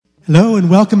Hello and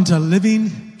welcome to Living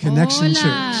Connection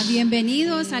Hola, Church.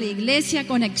 bienvenidos a la Iglesia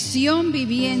Conexión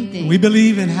Viviente. We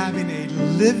believe in having a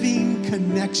living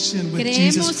connection with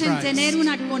Jesus Creemos en tener Christ.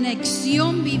 una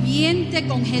conexión viviente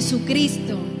con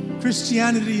Jesucristo.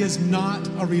 Christianity is not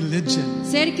a religion.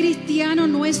 Ser cristiano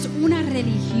no es una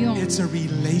religión, It's a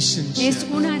relationship. es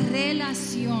una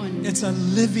relación. It's a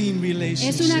living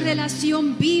relationship. Es una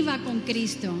relación viva con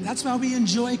Cristo. That's why we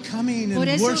enjoy coming Por and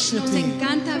eso nos worshiping.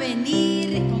 encanta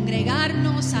venir,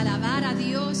 congregarnos, alabar a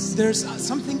Dios. There's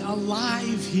something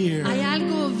alive here. Hay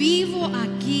algo vivo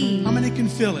aquí. How many can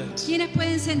feel it? ¿Quiénes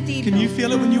pueden sentirlo? Can you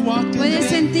feel it when you walked in ¿Puedes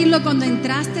today? sentirlo cuando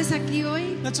entraste aquí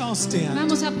hoy? Let's all stand.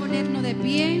 Vamos a ponernos de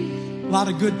pie. A lot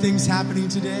of good things happening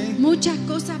today. Muchas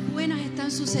cosas buenas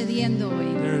están sucediendo hoy.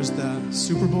 There's the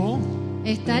Super Bowl.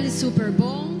 Está el Super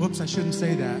Bowl. Whoops, I shouldn't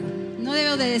say that. No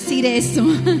debo de decir eso,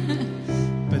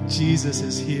 But Jesus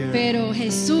is here. pero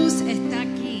Jesús está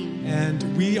aquí. And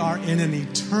we are in an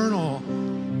eternal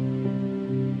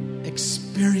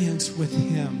experience with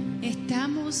Him.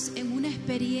 Estamos en una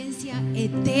experiencia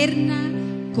eterna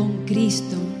con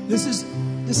Cristo.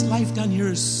 This life down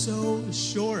here is so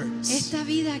short. Esta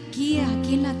vida aquí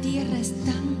en la tierra es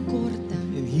tan corta,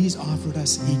 And He's offered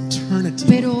us eternity.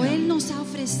 pero with Él Him. nos ha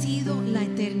ofrecido la So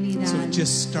eternidad. it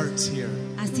just starts here.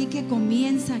 Así que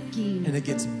comienza aquí And it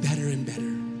gets better and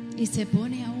better. y se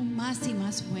pone aún más y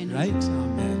más bueno. Right?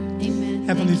 Amen. Amen.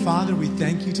 Heavenly Thank you, Father, we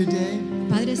thank you today.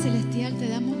 Padre Celestial, te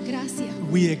damos gracias.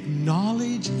 We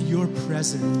acknowledge your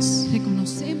presence.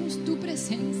 Reconocemos tu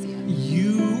presencia.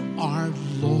 You are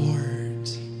Lord.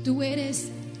 Tú eres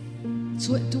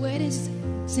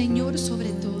Señor sobre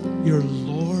todo. You're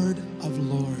Lord of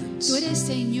Lords. Tú eres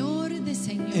Señor de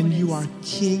señores. And you are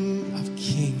King of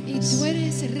Y Kings. tú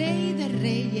eres Rey de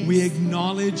reyes. We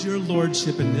acknowledge your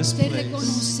lordship in this Te place.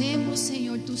 reconocemos,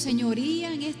 Señor, tu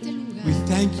señoría en este lugar. We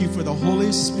thank you for the Holy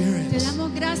Te Spirit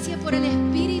damos gracias por el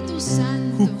Espíritu who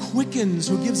Santo quickens,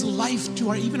 who gives life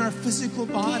to even our physical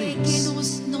que bodies.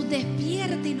 nos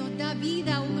despierta y nos da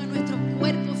vida aún a nuestros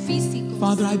cuerpos físicos.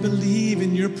 Father, I believe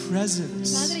in your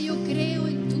presence. Padre, yo creo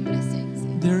en tu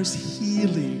presencia. There's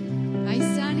healing. Hay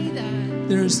sanidad,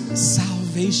 There's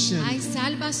salvation. hay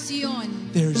salvación,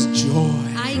 There's joy.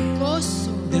 hay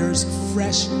gozo, There's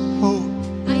fresh hope.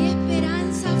 hay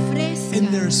esperanza fresca And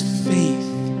there's faith.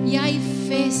 y hay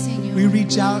fe, Señor. We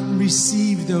reach out and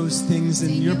receive those things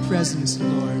in your Señor. presence,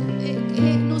 Lord.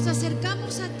 Nos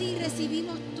acercamos a ti,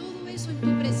 recibimos todo eso en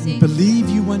tu presencia. Believe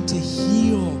you want to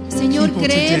heal Señor, people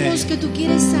creemos today. que tú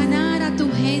quieres sanar a tu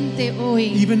gente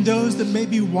hoy. Even those that may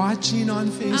be watching on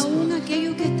Aún Facebook.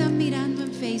 aquellos que están mirando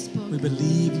en Facebook. We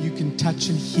believe you can touch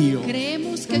and heal.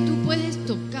 Creemos que tú puedes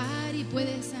tocar y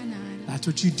puedes sanar. That's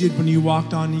what you did when you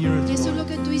walked on the earth, Eso es lo Lord.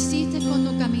 que tú hiciste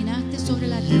cuando caminaste sobre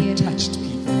la You tierra. touched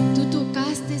people. Tú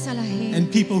tocaste a la gente. And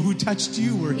people who touched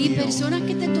you were Y healed. personas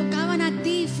que te tocaban a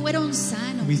ti fueron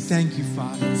sanos. We thank you,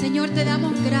 Father, Señor, te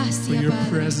damos for gracias, your Padre.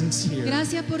 presence here.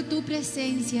 Gracias por tu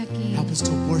presencia aquí. Help us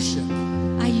to worship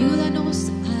Ayúdanos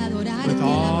a adorarte, with a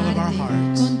all of our alabarte,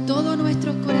 hearts, con todos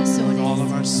nuestros with all of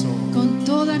corazones, our soul. con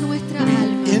toda nuestra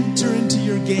alma. Enter into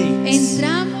your gates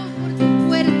Entramos por tus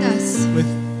puertas with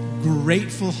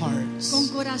grateful con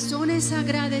hearts corazones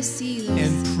agradecidos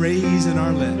and praise in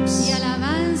our lips. y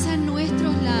alabanza en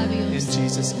nuestros In labios.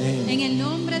 Jesus' name. En el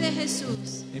nombre de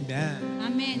Jesús. Amen.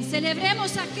 Amén.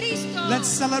 Celebremos a Cristo. Let's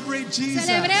celebrate Jesus.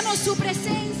 Celebremos su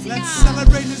presencia. Let's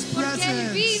celebrate His Porque Él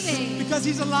presence. vive. Because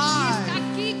He's Y está alive.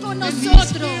 aquí con And He's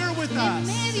nosotros. here with En us.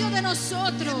 medio de In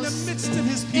nosotros. the midst of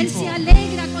His Él people. se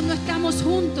alegra cuando estamos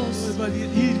juntos. But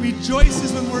He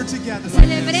rejoices when we're together. like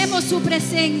Celebremos su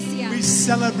presencia. this. We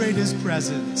celebrate His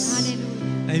presence.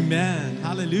 Aleluya. Amen.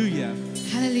 Hallelujah.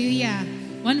 Hallelujah.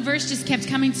 One verse just kept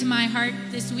coming to my heart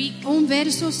this week, Un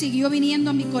verso siguió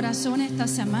viniendo a mi corazón esta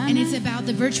semana. and it's about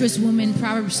the virtuous woman,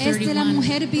 Proverbs Es de la 31.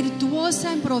 mujer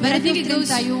virtuosa en But I think Proverbios it goes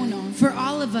 31. for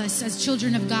all of us as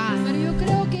children of God. Pero yo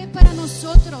creo que es para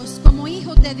nosotros como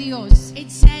hijos de Dios.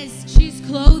 It says she's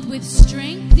clothed with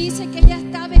strength Dice que ella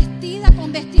está vestida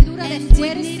con vestidura de And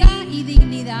fuerza dignity. y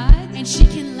dignidad and she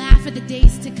can laugh at the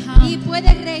days to y come.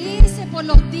 puede reírse por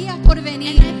los días por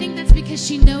venir. And I think that's because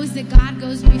she knows that God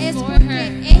goes Es before porque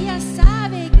her. ella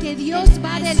sabe que Dios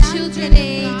va As delante children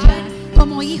de of ella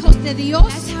como hijos de Dios.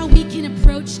 That's how we can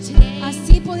approach today.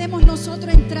 Así podemos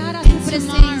nosotros entrar a su And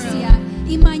presencia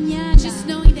y mañana Just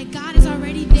knowing that God is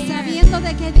already there. sabiendo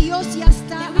de que Dios ya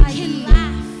está That we ahí. can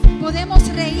laugh. Podemos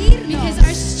reírnos Because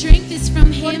our strength is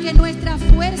from porque Him. nuestras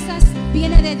fuerzas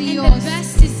vienen de And Dios. the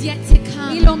best is yet to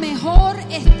come. Y lo mejor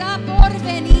está por The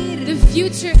venir.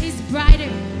 future is brighter.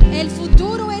 El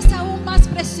futuro es aún más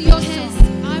precioso.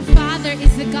 Because our Father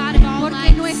is the God of all Porque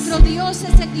light. nuestro Dios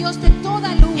es el Dios de toda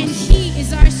And luz. He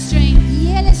is our strength. Y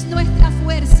Él es nuestra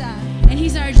fuerza. And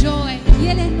He's our joy. Y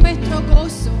Él es nuestro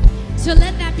gozo. So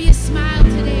let that be a smile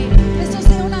today. Eso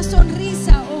sea una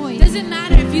sonrisa hoy. Doesn't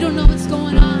matter if you don't know what's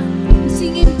going on.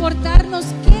 Sin importarnos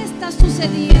qué está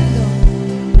sucediendo.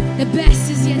 The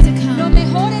best is yet to Lo come.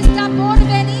 mejor está por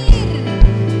venir.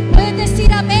 Pueden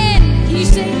decir amén. Can you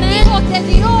say amen? Hijos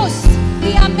de Dios.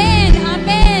 Y amén,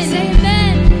 amén. Say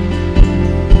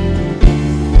amen.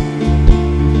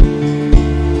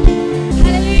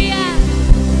 Hallelujah.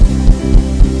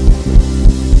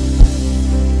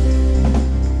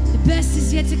 The best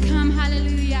is yet to come.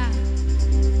 Hallelujah.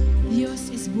 Dios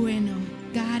es bueno.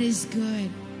 God is good.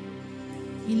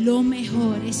 Y lo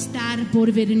mejor está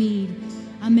por venir.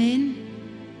 Amen.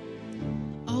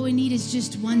 All we need is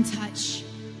just one touch.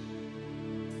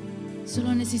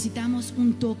 Solo necesitamos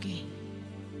un toque.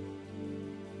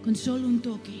 Con solo un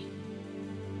toque.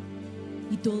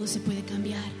 Y todo se puede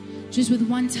cambiar. Just with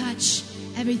one touch,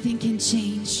 everything can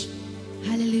change.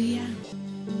 Hallelujah.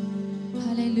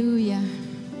 Aleluya.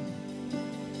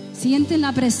 ¿Sienten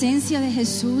la presencia de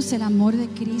Jesús, el amor de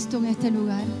Cristo en este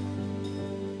lugar?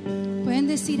 Pueden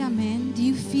decir amén. Do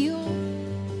you feel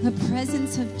the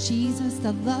presence of Jesus,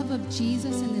 the love of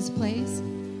Jesus in this place?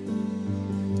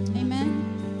 Amen.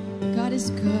 God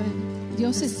is good.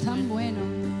 Dios es tan bueno.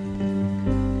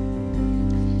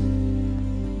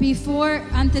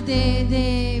 Antes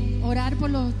de orar por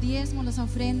los diezmos, las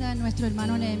ofrendas, nuestro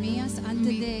hermano Nehemías,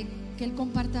 antes de que él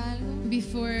comparta algo,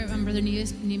 Before Brother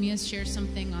Nehemias shares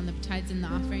something on the tithes and the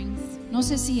offerings, no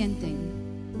se sienten.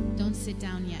 don't sit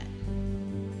down yet.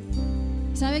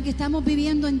 Sabe que estamos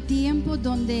viviendo en tiempos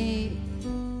donde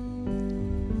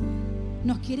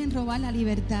nos quieren robar la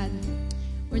libertad.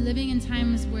 We're living in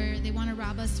times where they want to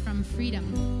rob us from freedom.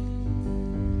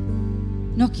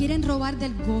 Nos quieren robar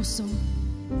del gozo.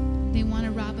 They want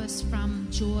to rob us from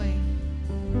joy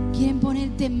Quieren poner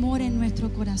temor en nuestro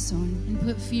corazón. and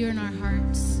put fear in our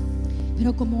hearts.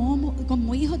 Pero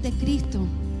como hijos de Cristo,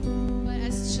 But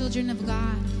as children of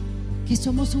God, que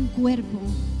somos un cuerpo,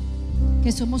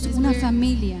 que somos as una we're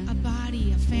familia, a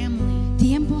body, a family,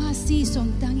 tiempos así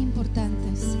son tan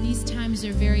importantes. these times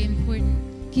are very important.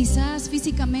 Quizás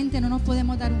físicamente no nos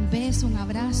podemos dar un beso, un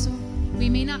abrazo, We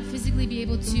may not physically be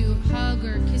able to hug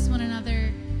or kiss one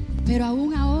another, pero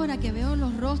aún ahora que veo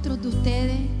los rostros de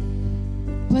ustedes,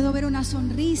 puedo ver una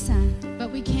sonrisa.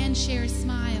 but we can share a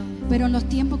smile. Pero en los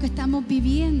tiempos que estamos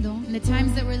viviendo, In the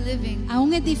times that we're living,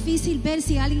 aún es difícil ver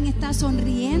si alguien está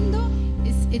sonriendo,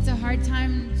 it's a hard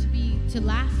time to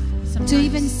laugh to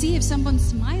even sometimes, see if someone's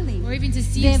smiling, or even to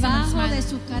see if someone's debajo de smiling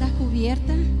sus caras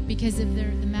cubiertas, because of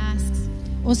the masks,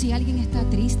 o si alguien está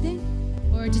triste.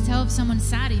 or to tell if someone's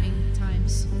sad even at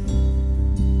times.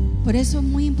 Por eso es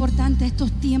muy importante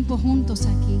estos tiempos juntos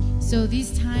aquí. So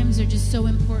these times are just so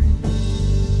important.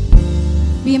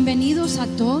 Bienvenidos a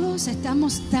todos,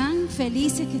 estamos tan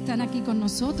felices que están aquí con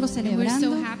nosotros And we're so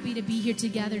celebrando. happy to be here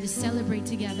together, to celebrate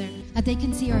together. That they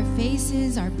can see our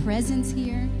faces, our presence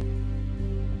here.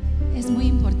 Es muy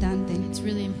importante. It's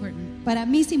really important. Para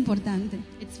mí es importante.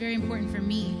 It's very important for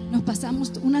me. Nos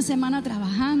pasamos una semana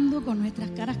trabajando con nuestras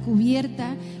caras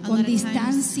cubiertas, A con lot of times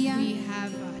distancia, we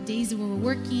have days where we're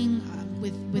working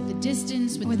with the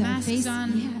distance, with with the our masks face.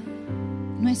 on.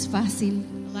 Yeah. No es fácil.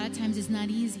 A lot of times it's not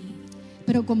easy.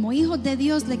 Pero como hijos de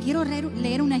Dios, le quiero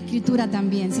leer una escritura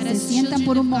también. Si But se as sientan children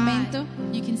por un of God, momento,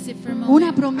 you can sit for a una moment.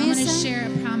 I'm going promesa to share a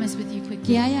promise with you quickly.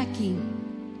 que hay aquí.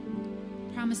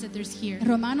 Promise that there's here.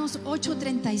 Romanos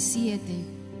 8:37.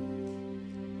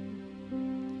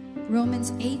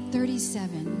 Romans 8:37.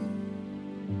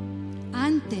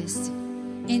 Antes,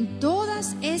 en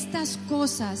todas estas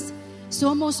cosas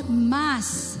somos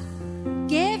más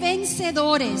que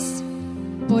vencedores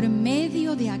por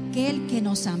medio de aquel que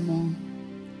nos amó.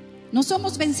 No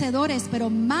somos vencedores, pero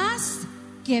más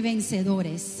que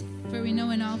vencedores. For we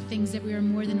know in all things that we are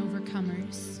more than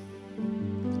overcomers.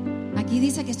 Aquí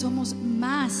dice que somos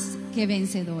más que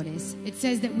vencedores It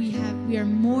says that we are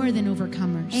more than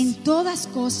overcomers en todas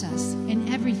cosas, in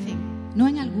everything, no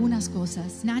en algunas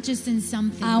cosas. not just in some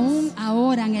things. Aún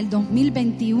ahora en el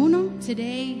 2021,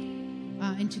 Today,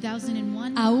 in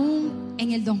 2001, aún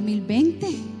en el 2020,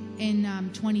 in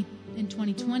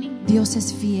 2020, Dios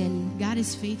es fiel. God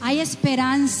is faithful. Hay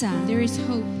esperanza. There is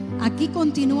hope. Aquí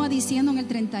continúa diciendo en el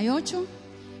 38,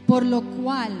 por lo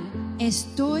cual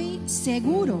estoy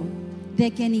seguro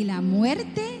de que ni la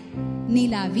muerte, ni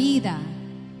la vida,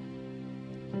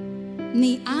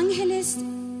 ni ángeles,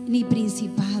 ni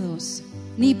principados,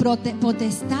 ni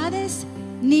potestades,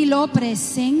 ni lo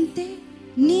presente,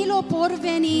 ni lo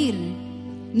porvenir,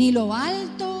 ni lo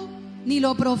alto, ni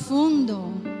lo profundo,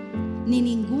 ni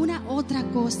ninguna otra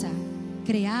cosa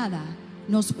creada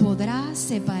nos podrá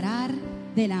separar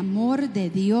del amor de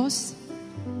Dios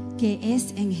que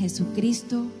es en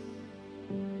Jesucristo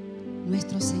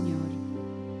nuestro Señor.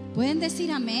 ¿Pueden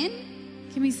decir amén?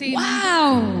 Can we say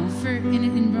Wow! For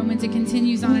in Romans it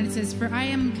continues on and it says, "For I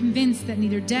am convinced that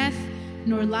neither death,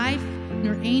 nor life,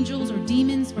 nor angels or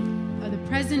demons, or the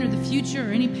present or the future,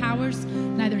 or any powers,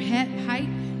 neither height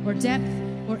or depth,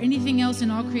 or anything else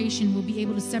in all creation will be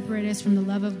able to separate us from the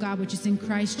love of God which is in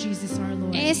Christ Jesus our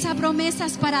Lord." Esa promesa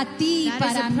es para ti,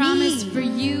 That is para a promise mí, for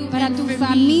you para and tu for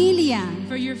familia. me,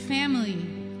 for your family.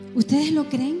 ¿Ustedes lo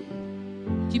creen?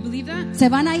 Do you believe that? ¿Se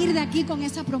van a ir de aquí con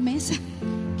esa promesa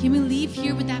Can we leave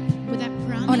here with that o la van a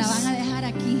promise? dejar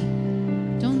aquí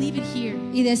Don't leave it here.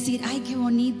 y decir, ay, qué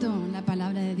bonito la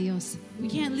palabra de Dios? We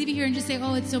can't leave it here and just say,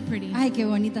 "Oh, it's so pretty." Ay, qué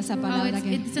bonita esa Oh, palabra.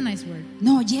 it's a nice word.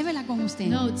 No, llévela con usted.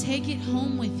 No, take it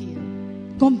home with you.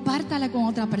 Compártala con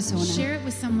otra persona. Share it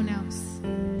with someone else.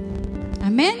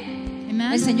 Amén.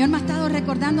 Amen. El Señor me ha estado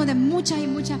recordando de muchas y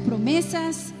muchas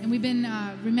promesas, And we've been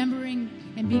remembering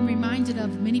and being reminded of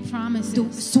many promises,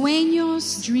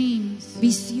 sueños, dreams,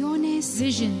 visiones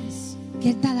visions que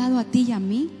Él te ha dado a ti y a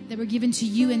mí. that were given to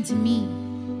you and to me.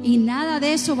 Y nada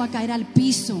de eso va a caer al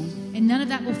piso. And none of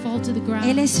that will fall to the ground.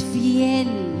 Él es fiel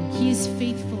He is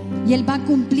faithful. y Él va a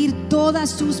cumplir todas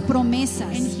sus promesas.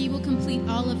 And He will complete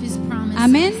all of His promises.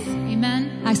 Amén. Amen.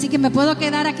 Así que me puedo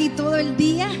quedar aquí todo el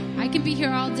día, I can be here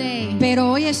all day, pero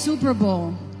hoy es Super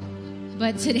Bowl.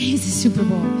 but today is the Super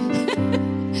Bowl.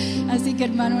 Así que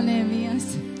hermano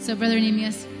Nehemías, So, Brother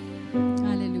Nehemias,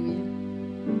 aleluya.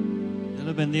 Dios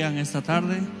les bendiga en esta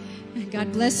tarde.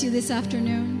 God bless you this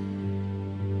afternoon.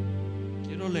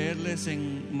 Quiero leerles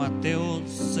en Mateo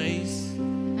 6.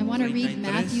 I want to read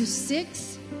 33. Matthew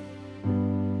 6.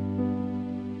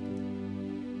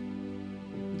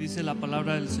 Dice la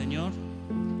palabra del Señor: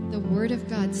 The word of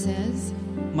God says,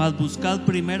 mas buscad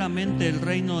primeramente el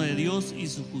reino de Dios y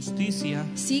su justicia,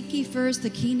 "Seek ye first the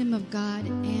kingdom of God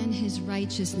and his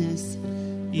righteousness,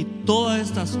 y todas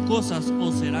estas cosas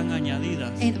os serán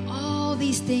añadidas. and all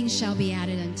these things shall be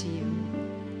added unto you."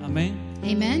 Amén.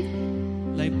 Amen.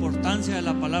 La importancia de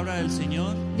la palabra del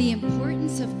Señor, The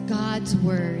importance of God's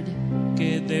word,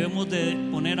 que debemos de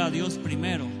poner a Dios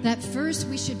primero that first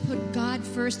we should put God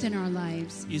first in our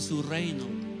lives y su reino.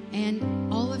 and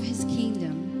all of his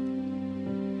kingdom.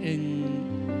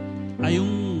 Hay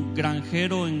un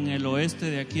granjero en el oeste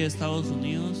de aquí de Estados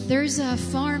Unidos. There's a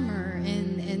farmer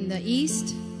in the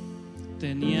east.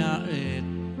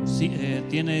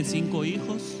 Tiene 5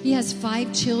 hijos. He has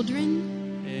 5 children.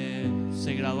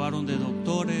 Se graduaron de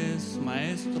doctores,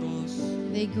 maestros.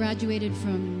 They graduated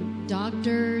from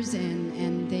doctors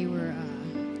and they were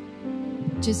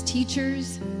just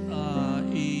teachers.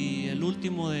 Y el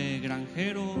último de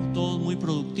granjero, todos muy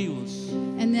productivos.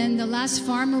 And then the last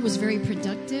farmer was very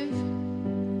productive.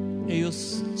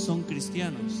 Ellos son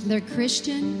cristianos. They're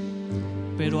Christian.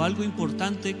 Pero algo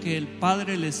importante que el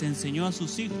padre les enseñó a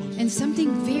sus hijos: And something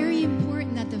very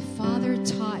important that the father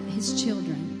taught his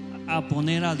children a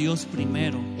poner a Dios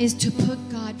primero. is to put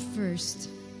God first.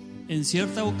 En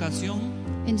cierta ocasión,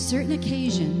 In certain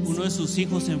occasions, uno de sus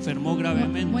hijos se enfermó one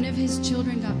gravemente. of his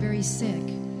children got very sick.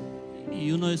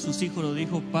 Y uno de sus hijos lo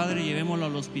dijo: padre, llevémoslo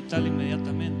al hospital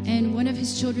inmediatamente. And one of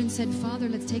his children said, "Father,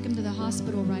 let's take him to the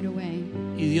hospital right away."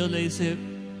 Y Dios le dice: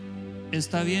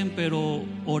 está bien, pero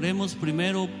oremos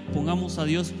primero, pongamos a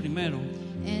Dios primero.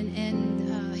 And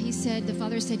the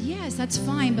father said, "Yes, that's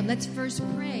fine, but let's first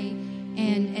pray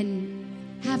and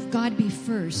have God be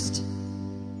first."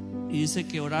 Y dice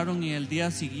que oraron y el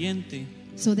día siguiente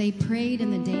So they prayed,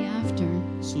 and the day after,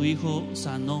 su hijo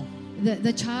sanó,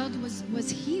 the child was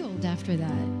healed after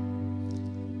that,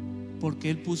 porque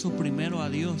él puso primero a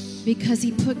Dios. because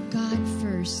he put God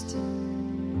first.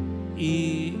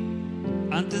 Y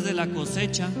antes de la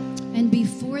cosecha And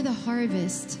before the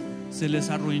harvest, se les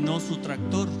arruinó su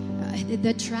tractor.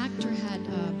 the tractor had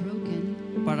broken.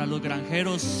 Para los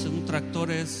granjeros un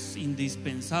tractor es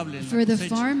indispensable en la For the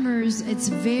cosecha. farmers, it's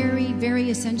very,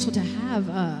 very essential to have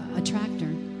a tractor.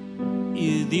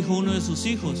 Y dijo uno de sus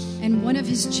hijos: And one of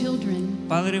his children,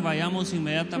 padre, vayamos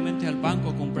inmediatamente al banco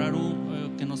a comprar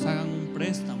que nos hagan un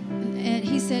préstamo. and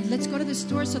he said, "Let's go to the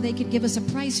store so they could give us a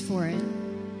price for it."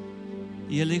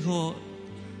 Y él dijo: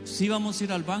 sí, vamos a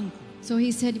ir al banco, So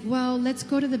he said, "Well, let's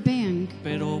go to the bank,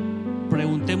 pero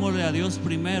preguntémosle a Dios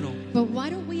primero. but why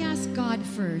don't we ask God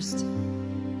first?"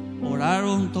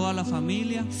 Oraron toda la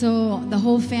familia So the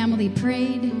whole family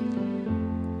prayed,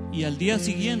 y al día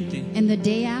siguiente and the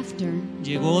day after,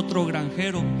 llegó otro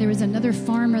granjero there was another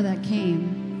farmer that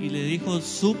came, Y le dijo,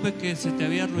 supe que se te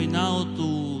había arruinado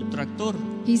tu tractor.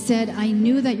 He said, I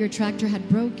knew that your tractor had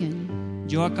broken.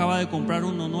 Yo acabo de comprar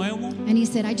uno nuevo And he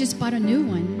said, I just bought a new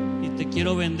one. y te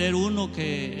quiero vender uno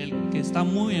que está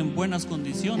muy en buenas And I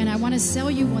condiciones. want to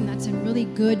sell you one that's in really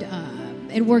good,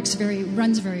 it runs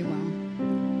very well.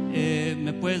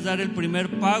 ¿Me puedes dar el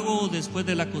primer pago después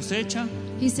de la cosecha?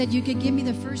 He said, you could give me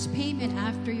the first payment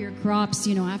after your crops,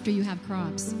 after you have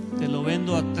crops. Te lo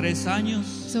vendo a 3 años.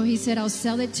 So he said, I'll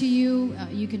sell it to you.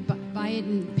 You could buy it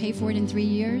and pay for it in 3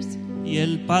 years. Y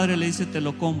el padre le dice, te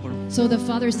lo compro. So the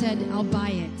father said, I'll buy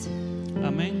it.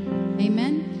 Amén.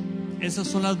 Amen. Esas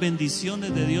son las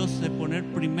bendiciones de Dios, de poner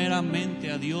primeramente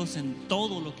a Dios en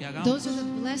todo lo que hagamos. Those are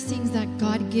the blessings that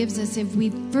God gives us if we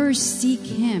first seek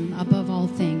Him above all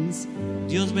things.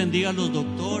 Dios bendiga a los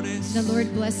doctores. The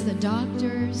Lord bless the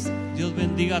doctors, Dios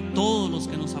bendiga a todos los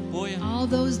que nos apoyan. all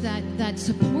those that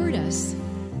support us.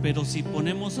 Pero si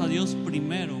ponemos a Dios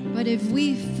primero But if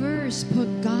we first put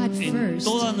God en first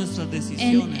todas nuestras in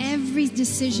decisiones, every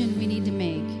decision we need to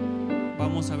make,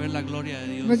 vamos a ver la gloria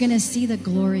de we're Dios. going to see the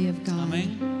glory of God.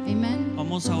 Amén. Amen.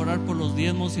 Vamos a orar por los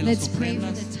diezmos y las Let's pray for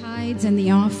ofrendas. the tithes and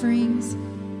the offerings.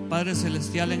 Padre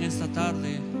Celestial, en esta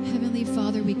tarde, Heavenly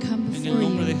Father, we come en el before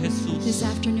nombre de you Jesús, this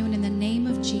afternoon in the name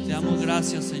of te damos Jesus.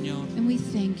 gracias, Señor, And we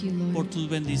thank you, por Lord, tus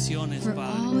bendiciones, for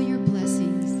Padre. all your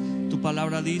blessings. Tu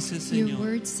palabra dice, Your Señor,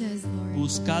 word says, Lord,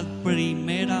 buscad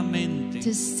primeramente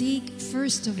to seek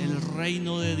first of el all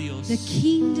reino de Dios the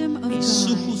kingdom of y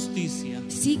su God. justicia.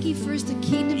 Seek ye first the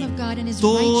kingdom of God and His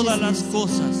Todas las righteousness,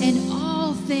 cosas and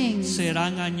all things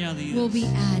serán will añadidas. be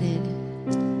added.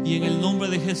 Y en el nombre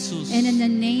de Jesús, And in the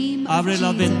name of abre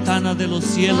las Jesus, ventanas de los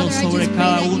cielos Father, I sobre just pray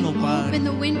cada that you uno, Padre. open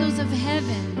the windows of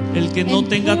heaven El que no and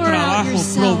tenga pour out trabajo,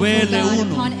 yourself, provéele oh God,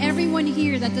 uno. upon everyone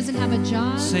here that doesn't have a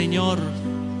job. Señor,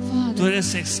 tú Father,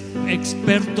 eres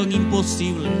experto en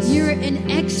imposibles. you're an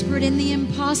expert in the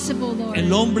impossible, Lord.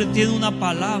 El hombre tiene una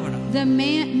palabra, The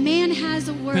man has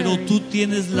a word, pero tú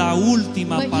tienes la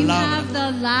última but you palabra. have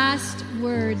the last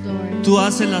word, Lord. Tú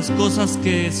haces las cosas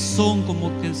que son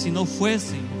como que si no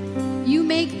fuesen. You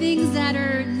make things that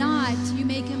are not. You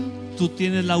make them. Tú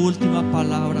tienes la última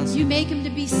palabra, You Señor. make them to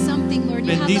be something, Lord.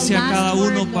 You Bendice have a the cada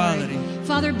last uno, word, Padre. Lord.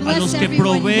 Father, A bless los que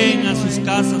everyone proveen here, a sus Lord.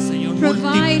 casas, Señor,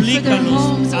 Provide for their homes,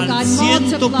 multiplícalos oh al God.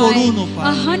 100 por 1, Multiply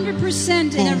Padre.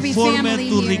 100% in every Conforme a family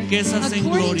tus here, riquezas en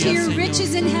according gloria, to your Señor.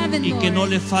 riches in heaven, Y que no Lord.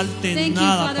 le falte Thank you,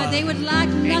 nada, Father. They Padre. would lack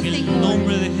En nothing, el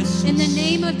nombre Lord. de Jesús. In the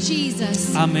name of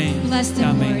Jesus. Amén. Bless them,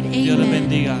 Lord. Amén. Amen. Dios les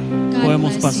bendiga. God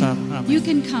Podemos bless pasar. you. Amén. You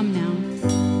can come now.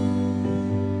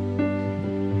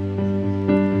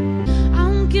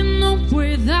 Aunque no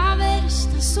pueda ver,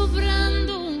 está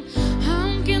sobrando.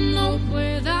 Aunque no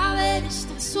pueda ver,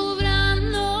 está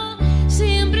sobrando.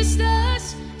 Siempre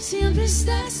estás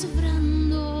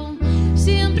sobrando.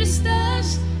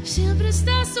 Siempre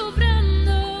estás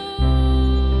sobrando.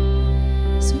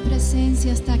 Su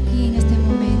presencia está aquí en este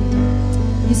momento.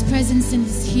 His presence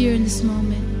is here in this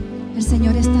moment. El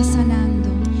Señor está sanando,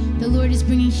 The Lord is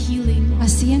bringing healing.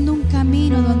 haciendo un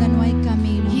camino donde no hay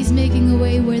camino. He's making a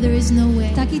way where there is no way.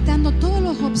 Está quitando todos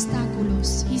los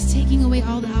obstáculos He's taking away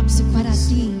all the para obstacles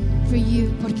ti, for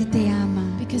you porque te ama.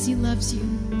 because He loves you.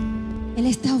 Él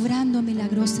está obrando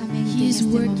milagrosamente He en is este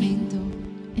working. momento.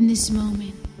 In this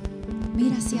moment,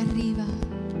 Mira hacia arriba,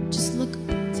 just look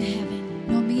to heaven.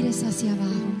 no mires hacia abajo.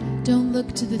 Don't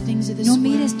look to the things of this No world.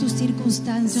 mires tus Don't look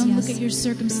circunstancias. at your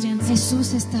circumstances.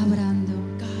 Jesús está obrando.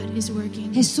 God is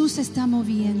working. Jesús se está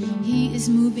moviendo. He is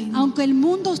moving. Aunque el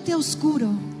mundo esté oscuro,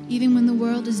 Even when the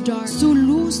world is dark, su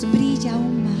luz brilla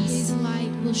aún His más.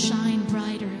 light will shine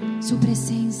brighter. Su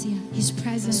presencia, His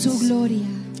presence, su gloria.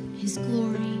 His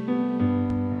glory.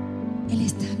 Él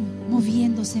está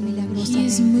moviéndose He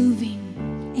is milagrosamente. moving.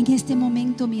 En este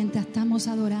momento, mientras estamos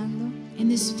adorando, In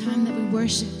this time that we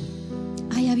worship,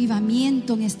 hay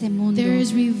avivamiento en este mundo. there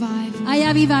is revival. Hay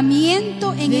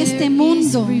avivamiento en There este is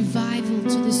mundo. revival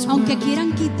to this Aunque world.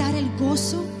 quieran quitar el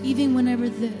gozo, Even whenever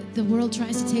the world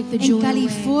tries to take the en joy away.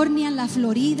 California, en la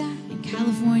Florida, In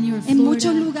California or en Florida,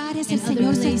 muchos lugares el in other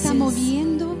Señor se está places,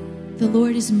 moviendo the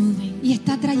Lord is moving y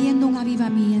está trayendo un and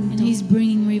avivamiento. He's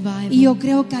bringing revival. Y yo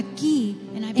creo que aquí,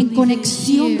 And I en believe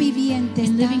Conexión here, Viviente,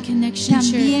 in está Living Connection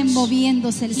también Church,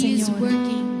 moviéndose el He is Señor.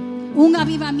 working Un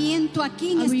avivamiento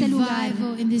aquí en a este lugar.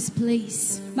 revival in this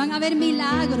place. Van a haber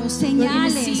milagros, We're gonna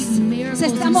señales. see miracles Se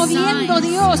está and moviendo signs.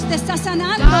 Dios, te está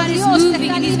sanando God is Dios, te moving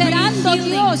está and He's liberando bringing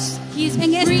healing. Dios. He is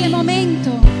en este freeing.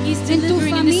 momento, He's en tu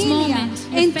delivering in this familia, moment.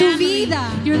 Your en tu family, vida,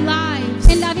 your lives,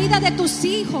 en la vida de tus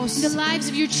hijos, the lives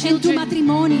of your en tu children,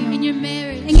 matrimonio, in your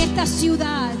marriage, en esta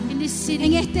ciudad, in this city,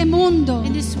 en este mundo.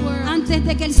 in this world. Antes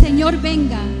de que el Señor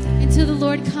venga, Until the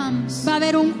Lord comes, va a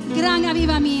haber un gran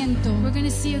avivamiento, we're going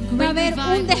to see a va a great haber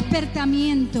un revival.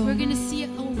 despertamiento. We're going to see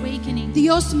an awakening.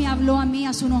 Dios me habló a mí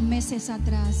hace unos meses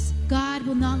atrás. God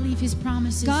will not leave His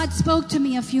promises. God spoke to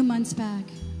me a few months back.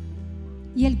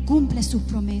 Y Él cumple sus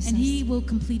promesas. And He will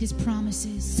complete His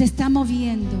promises. Se está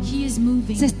moviendo. He is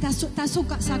moving. Se está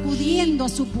sacudiendo a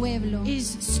su pueblo.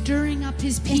 Is stirring up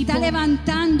His people. Está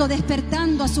levantando,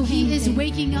 despertando a su He is gente.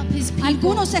 waking up His people.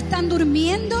 Algunos están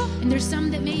durmiendo, And there's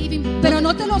some that may even pero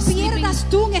no te lo be sleeping. pierdas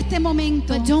tú en este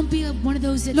momento. But don't be one of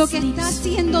those that Lo que sleeps. está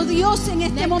haciendo Dios en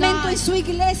este Let momento God en su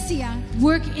iglesia.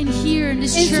 Work in here in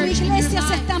this En su church, in your iglesia se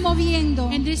life, está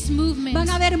moviendo. in this movement. Van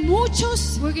a haber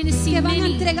muchos We're going to see que van a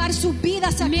many, entregar sus vidas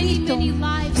a many, Cristo, many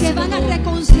lives que to van the a Lord,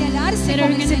 reconciliarse that con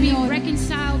are el going to be Señor,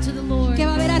 reconciled to the Lord. que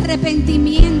va a haber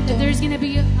arrepentimiento. There's going to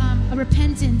be a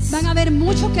repentance. Van a haber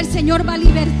muchos que el Señor va a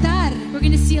libertar We're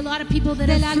going to see a lot of people that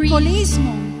del are free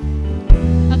alcoholismo.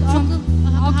 of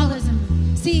from alcoholism,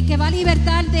 Sí, que va a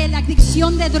libertar de la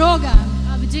adicción de droga.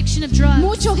 of addiction of drugs,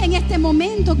 Muchos en este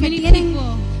momento que Many tienen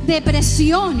people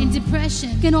depresión, in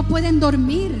depression. que no pueden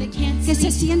dormir, They can't que se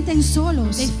sleep. sienten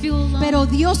solos. They feel alone. Pero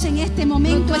Dios en este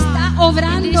momento But God, está in this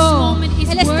obrando. moment, is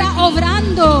Él está working.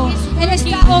 obrando. He is Él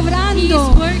working. está obrando He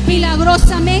is working.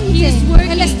 milagrosamente. He is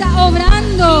working. Él está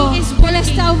obrando. He is Él working.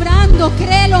 está obrando.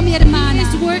 Créelo, mi hermana. He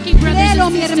is working, brothers Créelo,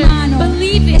 and mi sisters. hermano.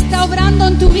 Believe it. Está obrando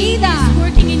en tu vida. He is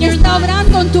working in your Está life.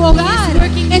 obrando en tu He hogar, is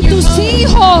working in en your tus home,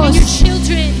 hijos. in your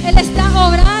children. Él está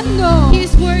obrando. He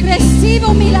is working. Recibe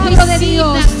un milagro de Receive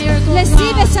Dios. that miracle of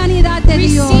Recibe God. sanidad de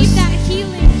Dios. Receive that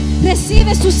healing.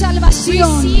 Recibe su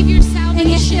salvación Receive your en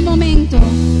este salvation. momento.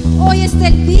 Hoy es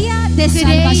el día de Today is the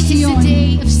salvación.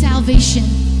 day of salvation.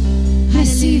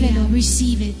 Recíbelo. Hallelujah.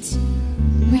 Receive it.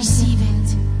 Receive it.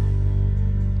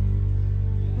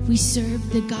 We serve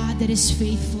the God that is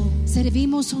faithful.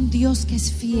 Servimos un Dios que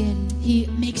es fiel. He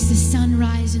makes the sun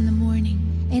rise in the morning.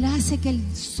 Él hace que el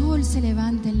sol se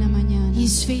levante en la mañana.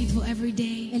 He's faithful every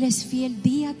day. Él es fiel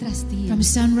día tras día, From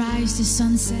sunrise to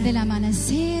sunset. del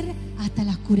amanecer hasta el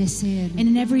oscurecer. And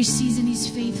in every season He's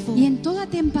faithful. Y en toda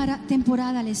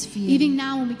temporada Él es fiel. Even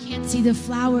now when we can't see the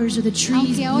flowers or the trees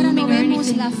Aunque ahora no blooming or vemos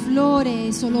anything, las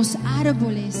flores o los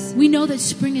árboles, we know that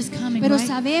spring is coming, pero right?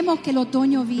 sabemos que el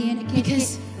otoño viene,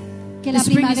 Because que the la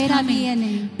spring is primavera coming.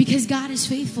 viene, Because God is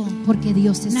faithful. porque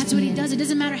Dios es And that's what He fiel. does. It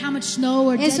doesn't matter how much snow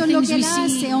or dead Eso es lo things que we Él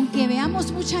hace, see. aunque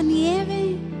veamos mucha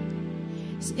nieve,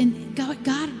 And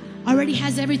God already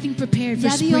has everything prepared for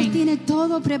ya Dios spring. tiene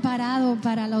todo preparado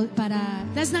para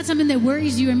That's not something that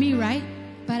worries you or me, right?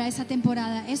 esa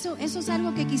temporada. Eso es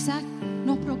algo que quizás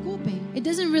nos preocupe, It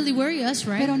doesn't really worry us,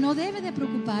 right? pero no debe de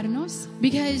preocuparnos,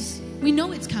 Because we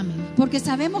know it's coming. porque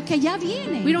sabemos que ya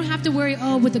viene. We don't have to worry,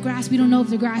 oh, with the grass, we don't know if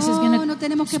the grass is going to No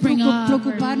tenemos que spring up.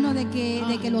 preocuparnos de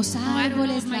que los I don't know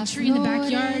árboles, if my las tree in the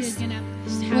backyard flores, is going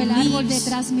to o el have árbol leaves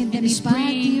detrás de in the mi spring.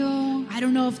 patio. I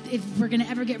don't know if we're going to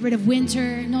ever get rid of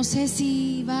winter. No sé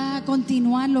si va a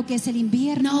continuar lo que es el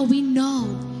invierno. No, we know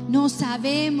No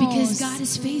sabemos. because God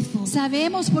is faithful.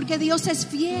 Sabemos porque Dios es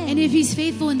And fiel. if He's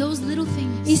faithful in those little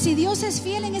things, Y si Dios es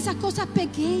fiel en esas cosas those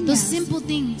pequeñas, simple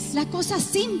things, las cosas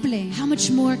simples, how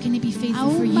much more can He be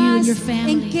faithful for aún you más, and your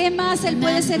family? ¿en qué más Él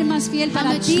puede Amen. ser más fiel How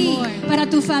para much ti, more? para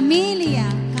tu familia?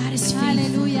 God is faithful.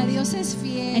 Aleluya, Dios es And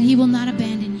fiel He will not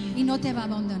abandon you. y no te va a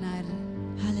abandonar.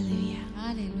 Hallelujah.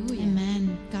 Aleluya.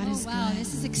 Amen. God Oh, is wow, good.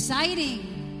 this is exciting.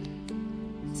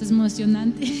 This is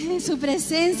emocionante. Su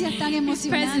presencia es tan His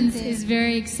presence emocionante. is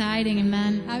very exciting.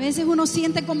 Amen. A veces uno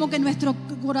siente como que nuestro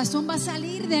corazón va a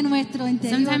salir de nuestro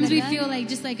interior, Sometimes we ¿verdad? feel like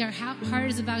just like our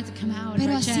heart is about to come out of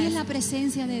Pero our así es chest. la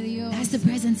presencia de Dios, That's the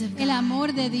presence of el God,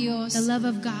 amor de Dios the love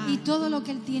of y God, todo lo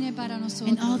que Él tiene para nosotros.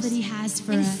 and all that He has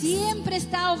for Él us. siempre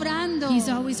está obrando. He's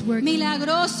always working.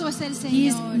 Milagroso es el He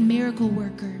is a Señor. miracle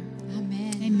worker.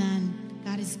 Amén. Amen.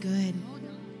 God is good.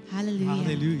 Hallelujah.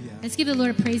 Hallelujah. Let's give the Lord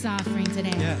a praise offering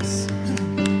today. Yes.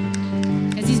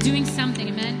 Because He's doing something.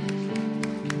 Amen.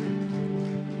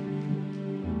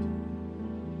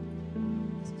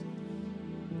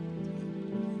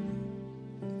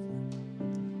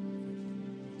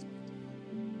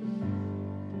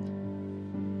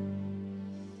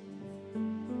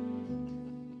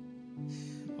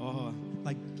 Oh,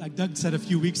 like Doug said a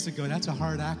few weeks ago, that's a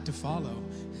hard act to follow.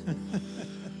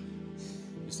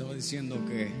 Estaba diciendo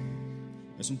que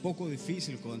es un poco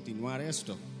difícil continuar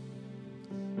esto.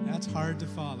 That's hard to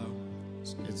follow.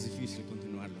 Es difícil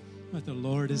continuarlo. But the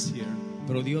Lord is here.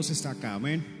 Pero Dios está acá,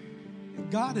 amén.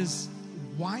 God is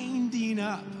winding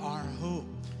up our hope.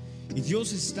 Y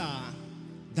Dios está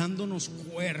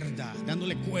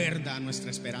dándole cuerda a nuestra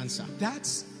esperanza.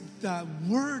 That's the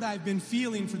word I've been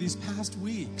feeling for these past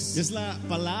weeks. Y es la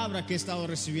palabra que he estado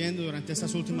recibiendo durante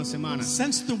estas últimas semanas.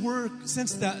 Since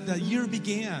the year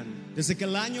began, Desde que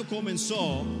el año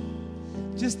comenzó,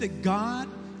 just that God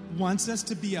wants us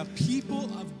to be a people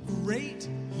of great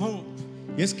hope.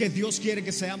 y es que Dios quiere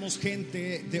que seamos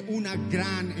gente de una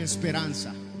gran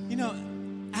esperanza. You know,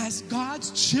 as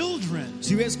God's children,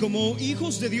 Si ves, como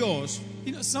hijos de Dios,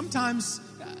 you know, sometimes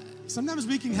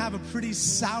we can have a pretty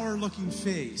sour-looking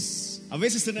face, a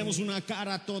veces tenemos una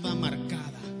cara toda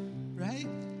marcada, right?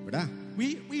 ¿verdad?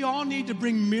 We all need to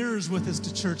bring mirrors with us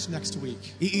to church next week.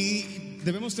 Y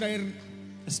debemos traer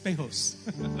Espejos.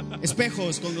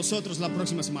 espejos con nosotros la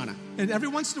próxima semana. And every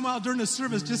once in a while during the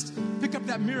service, just pick up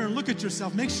that mirror and look at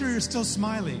yourself. Make sure you're still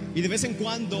smiling. Y de vez en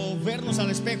cuando vernos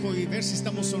al espejo y ver si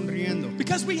estamos sonriendo.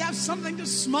 Because we have something to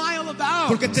smile about.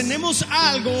 Porque tenemos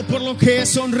algo por lo que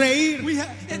sonreír.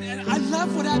 And I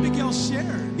love what Abigail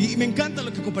shared. Y me encanta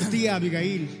lo que compartía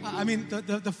Abigail. I mean,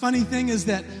 the funny thing is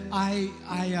that I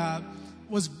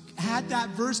had that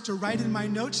verse to write in my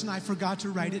notes and I forgot to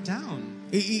write it down.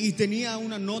 Y tenía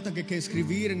una nota que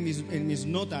escribir en mis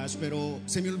notas, pero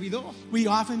se me olvidó. We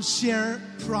often share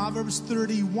Proverbs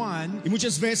 31 Y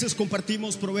muchas veces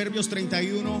compartimos Proverbios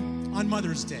 31 on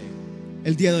Mother's Day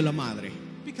el Día de la Madre.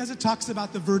 because it talks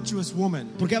about the virtuous woman.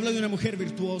 Porque habla de una mujer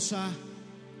virtuosa.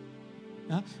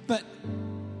 But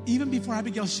even before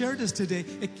Abigail shared this today,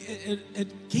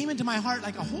 it came into my heart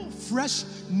like a whole fresh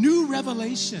new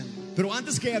revelation. Pero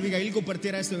antes que Abigail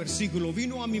compartiera este versículo,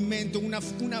 vino a mi mente una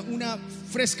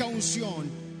fresca unción.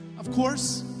 Of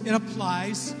course, it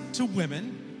applies to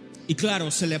women, Y claro,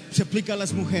 se aplica a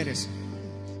las mujeres.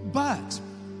 but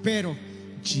Pero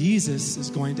Jesus is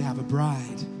going to have a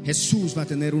bride, Jesús va a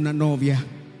tener una novia.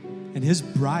 and his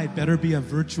bride better be a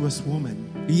virtuous woman.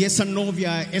 Y esa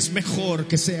novia es mejor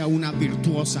que sea una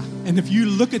virtuosa. And if you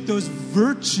look at those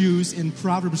virtues in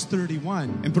Proverbs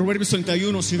 31, En Proverbios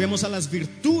 31, si vemos a las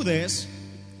virtudes,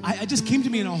 it just came to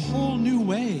me in a whole new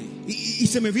way. y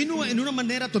se me vino en una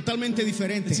manera totalmente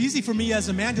diferente. It's easy for me as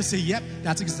a man to say, yep,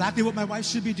 that's exactly what my wife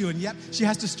should be doing. Yep, she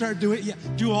has to start doing it. Yeah,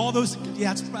 do all those.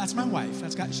 Yeah, that's my wife.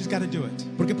 She's got to do it.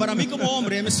 Porque para mí como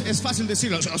hombre es fácil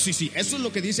decirlo. Oh, sí, eso es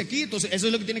lo que dice aquí, entonces eso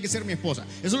es lo que tiene que ser mi esposa.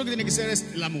 Eso es lo que tiene que ser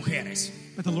las mujeres.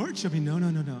 But the Lord showed me, no.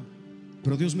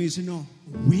 Pero Dios me dice, no.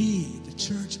 We, the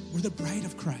church, we're the bride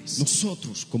of Christ.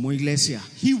 Nosotros como iglesia,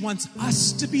 He wants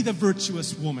us to be the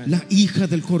virtuous woman. la hija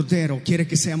del Cordero quiere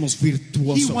que seamos He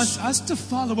wants virtuosos. us to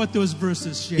follow what those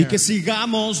verses share. Y que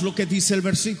sigamos lo que dice el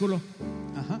versículo.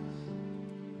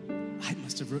 I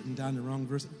must have written down the wrong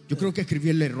verse. Yo creo que escribí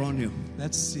el erróneo.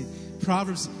 Let's see.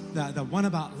 Proverbs, the one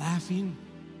about laughing.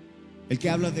 El que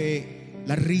habla de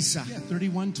la risa. Yeah,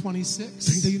 31:26.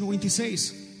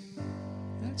 31:26.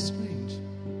 That's strange.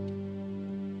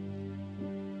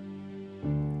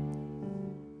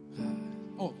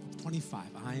 Oh, 25.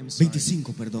 I am sorry.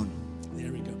 25, perdón.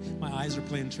 There we go. My eyes are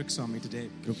playing tricks on me today.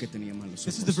 Creo que tenía malos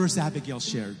This is the ojos. verse Abigail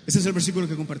shared. Ese es el versículo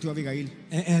que compartió Abigail.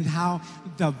 And how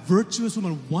the virtuous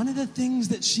woman, one of the things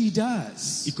that she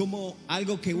does, Y como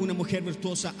algo que una mujer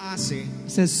virtuosa hace,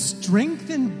 says strength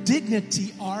and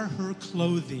dignity are her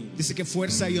clothing. dice que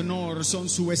fuerza y honor son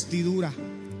su vestidura.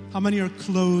 How many are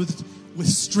clothed with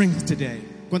strength today?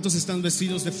 ¿Cuántos están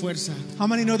vestidos de fuerza? How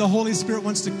many know the Holy Spirit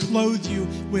wants to clothe you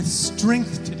with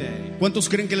strength today? ¿Cuántos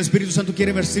creen que el Espíritu Santo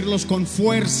quiere vestirlos con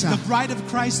fuerza? The bride of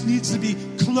Christ needs to be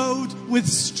clothed with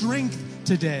strength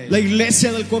today. La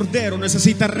iglesia del Cordero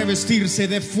necesita revestirse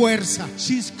de fuerza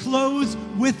She's clothed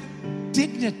with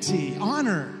dignity,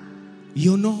 honor. y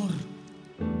honor.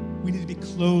 We need to be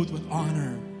clothed with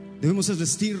honor. Debemos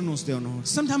vestirnos de honor.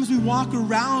 Sometimes we walk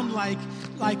around like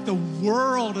the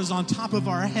world is on top of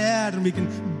our head and we can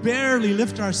barely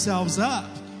lift ourselves up.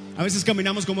 A veces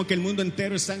caminamos como que el mundo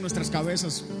entero está en nuestras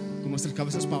cabezas, con nuestras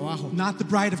cabezas para abajo. Not the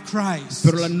bride of Christ.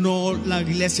 Pero no la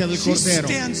iglesia del She Cordero,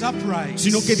 stands upright.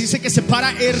 sino que dice que se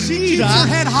para Keeps her erguida,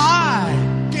 head high.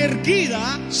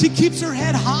 erguida, She keeps her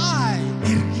head high.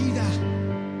 erguida.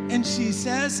 And she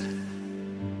says,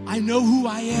 I know who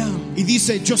I am. Y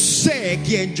dice, yo sé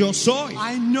quién yo soy.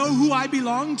 I know who I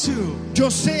belong to. Yo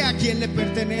sé a quién le And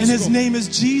his pertenezco. name is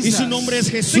Jesus. Y su nombre es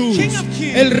The Jesús, King of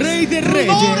Kings. el Rey de The Lord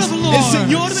Reyes, of el Lords.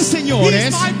 Señor de He's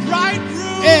Señores. my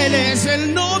bridegroom. Él es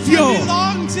el novio I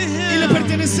belong to y le him.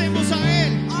 pertenecemos a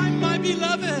Él. I'm my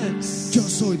beloved. Yo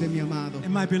soy de mi amado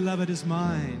And my beloved is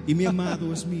mine. y mi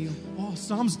amado es mío. Oh,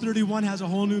 Psalms 31 has a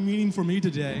whole new meaning for me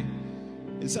today.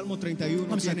 El Salmo 31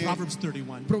 I'm sorry, tiene, Proverbs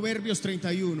 31. Proverbios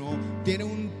 31 tiene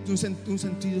un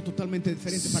sentido totalmente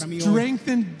diferente para mí hoy. Strength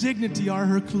and dignity are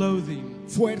her clothing.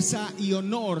 Fuerza y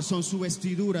honor son su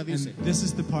vestidura, And dice. this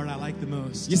is the part I like the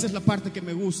most. Y esa es la parte que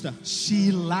me gusta.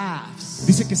 She laughs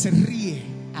Dice que se ríe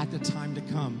at the time to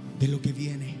come. de lo que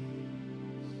viene.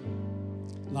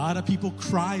 A lot of people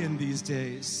cry in these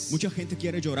days. Mucha gente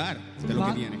quiere llorar de lo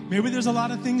que viene. Maybe there's a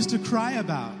lot of things to cry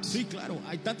about. Sí, claro,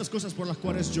 hay tantas cosas por las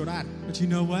cuales llorar. But you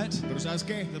know what? Pero ¿sabes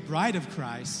qué? The bride of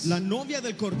Christ La novia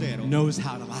del Cordero knows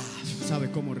how to laugh. sabe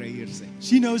cómo reírse.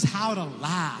 She knows how to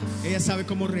laugh. Ella sabe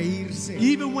cómo reírse.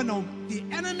 Even when the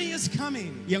enemy is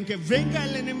coming. Y aunque venga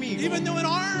el enemigo, Even though an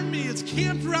army is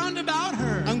camped round about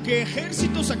her. aunque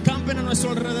ejércitos acampen a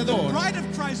nuestro The alrededor, bride of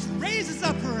Christ raises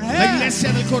up her la head.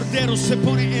 iglesia del Cordero se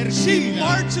pone She erguida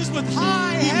marches with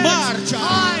high y head, marcha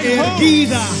high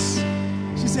erguida.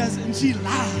 hopes. She says, and she Y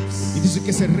laughs dice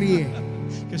que se ríe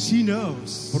because she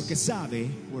knows porque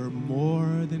sabe we're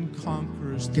more than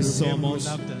conquerors que through Him who somos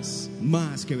loved us.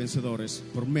 más que vencedores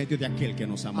por medio de aquel que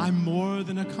nos amó. I'm more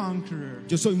than a conqueror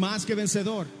Yo soy más que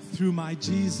vencedor through my a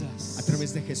Jesus,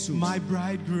 través de Jesús, my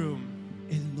bridegroom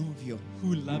el novio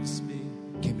who loves me.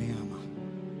 que me ama.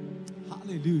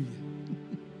 Hallelujah.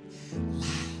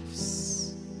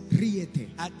 Laughs Ríete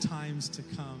at times to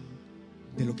come.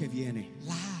 de lo que viene.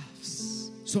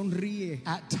 Laughs Sonríe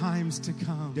at times to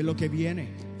come. de lo que viene.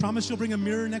 Promise you'll bring a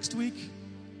mirror next week?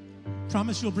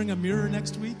 Promise you'll bring a mirror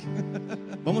next week?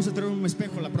 Vamos a traer un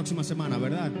espejo la próxima semana,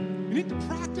 ¿verdad? You need to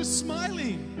practice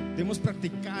smiling. Debemos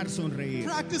practicar sonreír.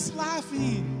 Practice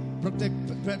laughing.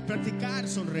 Practicar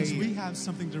Because sonreír. we have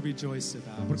something to rejoice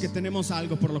about. Porque tenemos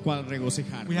algo por lo cual We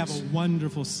have regocijarnos. a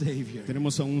wonderful Savior.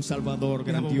 Tenemos a un Salvador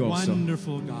We have a grandioso,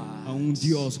 wonderful a God. un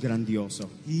Dios grandioso.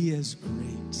 He is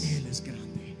great. Él es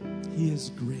grande. He is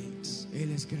great.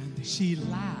 Él es grande. She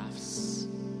laughs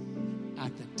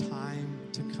at the time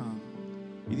to come.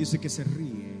 Y dice que se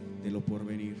ríe de lo por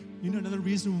venir. You know another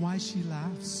reason why she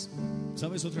laughs?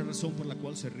 ¿Sabes otra razón por la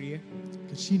cual se ríe?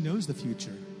 Because she knows the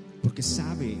future. Porque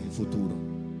sabe el futuro.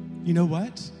 You know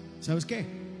what? ¿Sabes qué?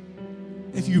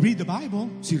 If you read the Bible,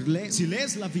 Si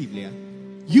lees la Biblia,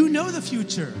 you know the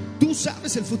future. tú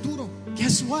sabes el futuro.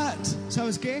 Guess what?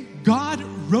 ¿Sabes qué? God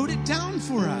wrote it down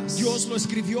for us. Dios lo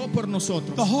escribió por The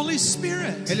nosotros. Holy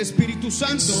Spirit El Espíritu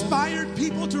Santo inspired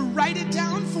people to write it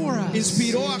down for us.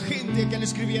 inspiró a gente que lo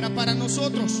escribiera para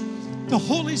nosotros. The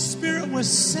Holy Spirit was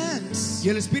sent Y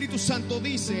el Espíritu Santo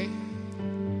dice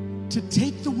to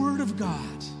take the Word of God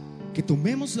que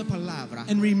tomemos la palabra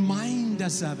and remind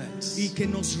us of it. y que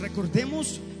nos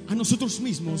recordemos a nosotros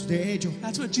mismos de ello.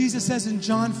 That's what Jesus says in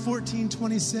John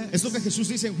 14:26. Es lo que Jesús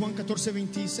dice en Juan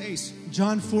 14:26.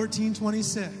 John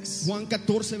 14:26. Juan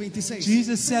 14:26.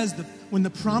 Jesus says that when the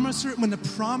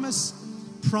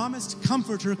promised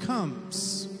comforter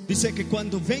comes, Dice que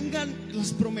cuando vengan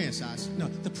las promesas, no,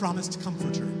 the promised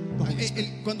comforter, the Holy Spirit,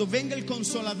 cuando venga el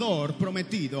consolador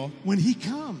prometido, when he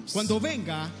comes, cuando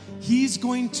venga, he's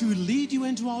going to lead you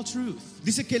into all truth.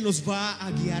 dice que los va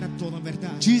a guiar a toda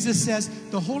verdad. Jesus says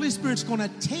the Holy Spirit's going to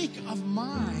take of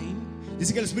mine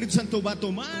Dice que el Espíritu Santo va a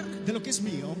tomar de lo que es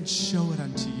mío and show it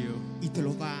unto you. y te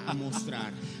lo va a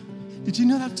mostrar. Did you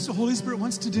know that the Holy Spirit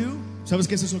wants to do? ¿Sabes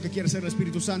qué eso es lo que quiere hacer el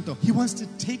Espíritu Santo? He wants to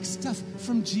take stuff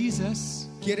from Jesus,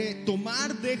 Quiere tomar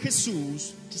de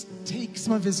Jesús, just take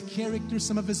some of his character,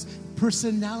 some of his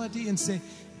personality, and say,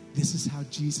 this is how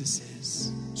Jesus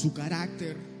is. su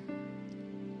carácter,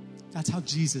 That's how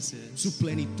Jesus su is.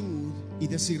 plenitud y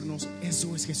decirnos,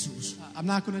 eso es Jesús. I'm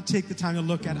not going to take the time to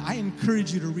look at it. I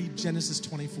encourage you to read Genesis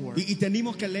 24. Y te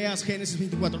animo que leas Génesis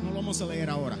 24, no lo vamos a leer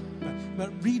ahora,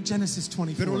 But read Genesis pero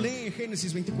 24. lee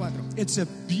Génesis 24, It's a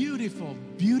beautiful,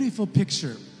 beautiful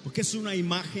picture. porque es una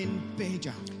imagen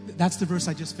bella. That's the verse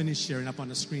I just finished sharing up on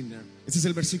the screen there. Ese es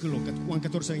el versículo Juan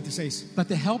 14:26. But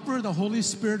the Helper, the Holy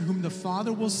Spirit, whom the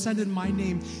Father will send in my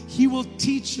name, he will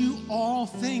teach you all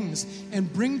things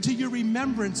and bring to your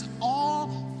remembrance all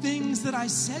things that I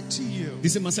said to you.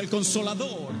 Dice más el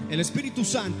Consolador, el Espíritu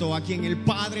Santo, a quien el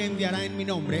Padre enviará en mi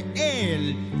nombre,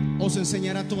 Él os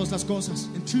enseñará todas las cosas,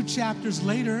 And 2 chapters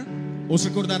later, os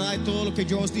recordará de todo lo que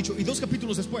yo os he dicho. Y 2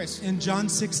 capítulos después, in John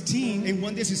 16, en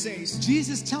Juan 16,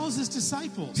 Jesus tells his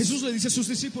disciples. Jesús le dice a sus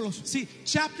discípulos, See,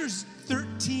 chapters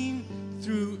 13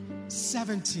 through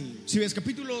 17 si ves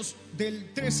capítulos del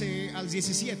 13 al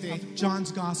 17 of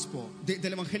John's Gospel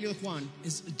del Evangelio de Juan,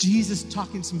 is Jesus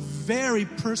talking some very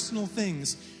personal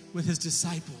things with his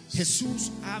disciples,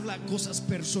 Jesús habla cosas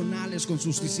personales con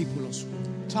sus discípulos,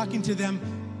 talking to them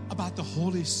about the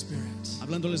Holy Spirit,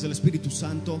 hablándoles del Espíritu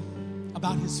Santo,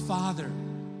 about his Father,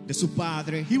 de su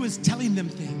Padre, He was telling them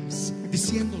things.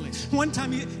 diciéndoles.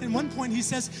 In one point, he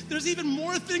says, "There's even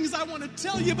more things I want to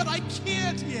tell you, but I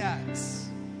can't yet."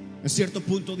 En cierto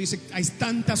punto dice, hay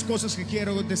tantas cosas que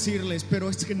quiero decirles, pero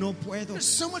es que no puedo. There's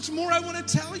so much more I want to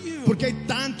tell you. Porque hay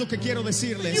tanto que quiero You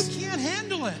decirles, can't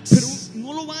handle it. pero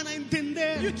no lo van a You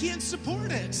entender. can't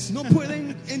support it. No pueden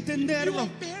You entenderlo.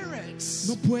 won't bear it.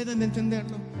 No pueden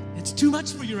entenderlo. It's too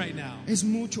much for you right now. Es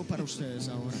mucho para ustedes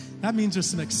ahora. That means there's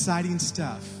some exciting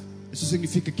stuff. Eso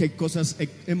significa que hay cosas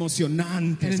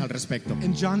emocionantes And al respecto.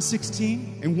 In John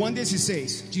 16, En Juan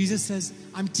 16, Jesus says,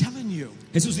 "I'm telling you,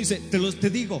 Jesús dice, te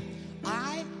digo,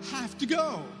 I have to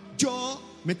go. yo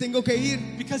me tengo que ir,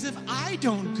 Because if I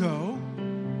don't go,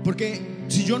 porque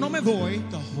si yo no me voy,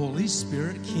 the Holy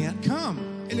Spirit can't come.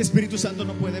 el Espíritu Santo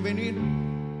no puede venir.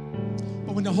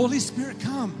 But when the Holy Spirit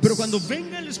comes, Pero cuando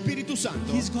venga el Espíritu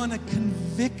Santo, He's going to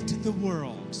convict the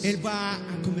world Él va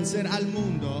a convencer al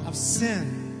mundo, of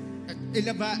sin, Él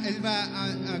va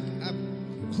a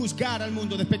juzgar al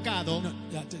mundo de pecado,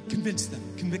 to convince them,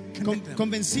 convict them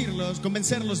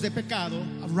convencerlos de pecado,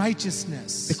 of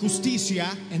righteousness de justicia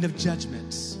and of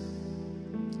judgment.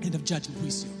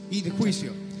 Juicio. y de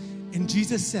juicio. And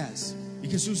Jesus says, Y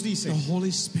Jesús dice, the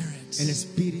Holy Spirit. el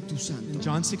Espíritu In Santo.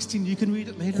 John 16, you can read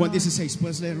it later Juan on. 16,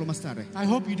 puedes leerlo más tarde. I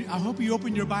hope you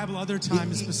open your Bible other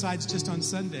times besides just on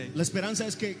Sunday. La esperanza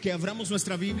es que abramos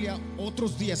nuestra Biblia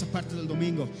otros días aparte del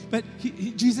domingo. But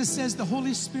Jesus says the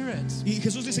Holy Spirit, Y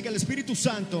Jesús dice que el Espíritu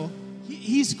Santo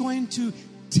He's going to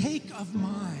take of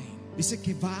mine dice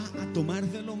que va a tomar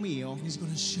de lo mío and He's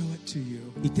going to show it to you.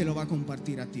 y te lo va a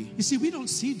compartir a ti. You see, we don't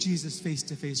see Jesus face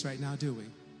to face right now, do we?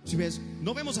 Si ves,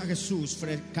 no vemos a Jesús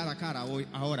cara a cara hoy,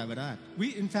 ahora, ¿verdad?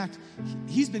 In fact,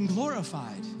 He's been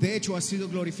glorified. De hecho, ha sido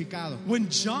glorificado. When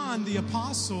John the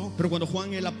apostle, Pero cuando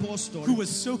Juan el apóstol, who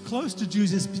was so close to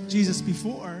Jesus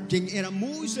before, quien era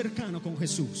muy cercano con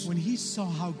Jesús, when he saw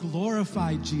how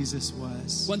glorified Jesus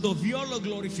was cuando vio lo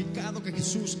glorificado que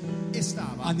Jesús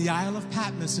estaba on the Isle of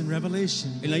Patmos in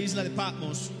Revelation, en la isla de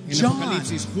Patmos, en John,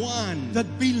 Apocalipsis, Juan, the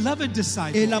beloved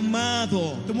disciple, el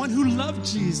amado, the one who loved el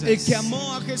Jesus, que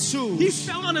amó a he Jesús,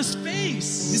 fell on his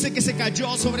face. dice que se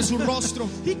cayó sobre su rostro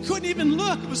He couldn't even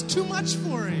look. It was too much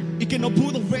for him. y que no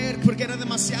pudo ver porque era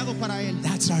demasiado para él.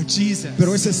 That's our Jesus.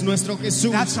 Pero ese es nuestro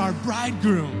Jesús, That's our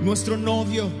bridegroom. nuestro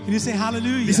novio. Can you say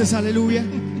hallelujah? Dices aleluya.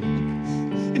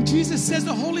 And Jesus says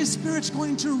the Holy Spirit's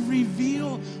going to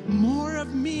reveal more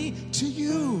of me to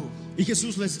you. Y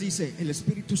Jesús les dice, el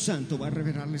Espíritu Santo va a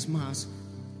revelarles más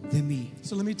de mí.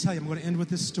 So let me tell you, I'm going to end with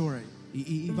this story.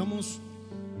 Y vamos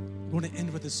I'm going to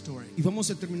end with this story.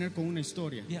 a terminar con una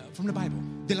historia Yeah, from the Bible.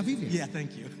 de la Biblia. Yeah,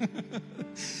 thank you.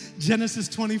 Genesis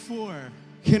 24.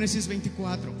 Génesis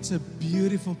 24, It's a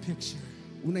beautiful picture.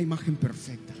 una imagen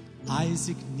perfecta.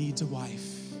 Isaac needs a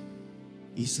wife.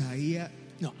 Isaac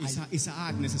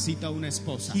necesita una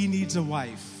esposa. He needs a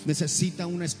wife. Necesita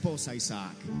una esposa,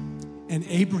 Isaac. And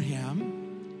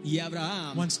Abraham Y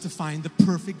Abraham wants to find the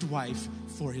perfect wife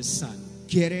for his son.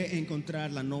 quiere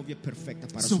encontrar la novia perfecta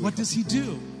para So su what hijo. does he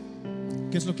do?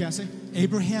 ¿Qué es lo que hace?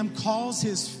 Abraham calls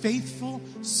his faithful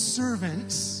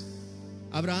servants.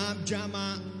 Abraham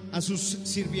llama a sus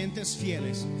sirvientes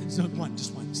fieles, So one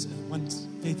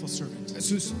faithful servant,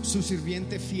 su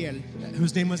sirviente fiel,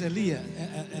 whose name was Eliezer,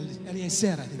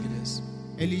 I think it is.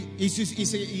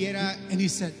 And he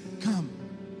said, "Come,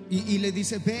 y le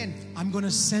dice, ven. I'm going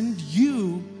to send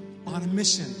you on a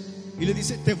mission." Y le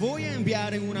dice, te voy a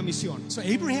enviar en una misión. So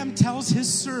Abraham tells his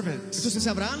servants Entonces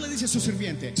Abraham le dice a su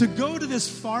sirviente to go to this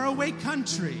faraway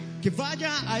country, que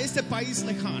vaya a este país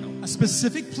lejano, a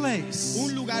specific place,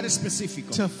 un lugar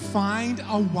específico, to find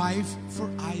a wife for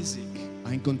Isaac.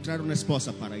 a encontrar una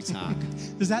esposa para Isaac.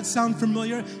 Does that sound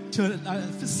familiar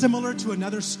similar to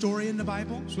another story in the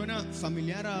Bible? ¿Suena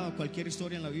familiar a cualquier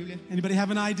historia en la Biblia? Anybody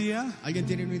have an idea? ¿Alguien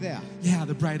tiene una idea? Yeah,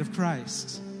 the bride of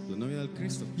Christ. La novia del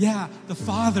Cristo. Yeah, the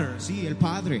Father, Sí, el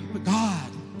Padre,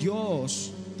 God.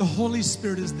 Dios, The Holy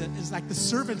Spirit is like the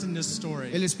servant in this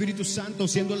story. el Espíritu Santo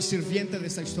siendo el sirviente de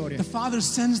esta historia. The Father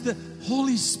sends the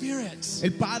Holy Spirit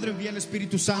El Padre envía el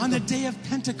Espíritu on Santo. the day of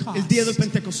Pentecost. El día del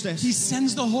Pentecostés He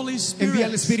sends the Holy envía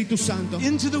el Spirit Espíritu Santo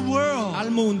into the world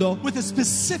al mundo with a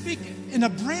specific and a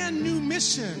brand new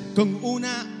mission con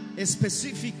una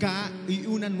específica y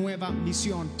una nueva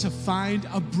misión: to find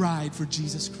a bride for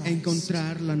Jesus Christ.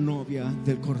 encontrar la novia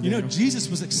del You know, Cordero. Jesus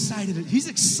was excited. He's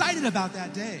excited about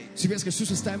that day. Si ves,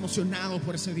 Jesús está emocionado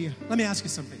por ese día. Let me ask you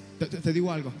something. Te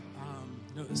digo algo,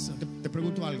 Notice, te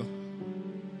pregunto algo.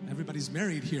 everybody's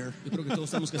married here. Yo creo que todos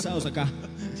estamos casados acá.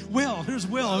 Will, here's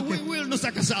Will. Okay. Will no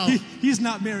está casado. He's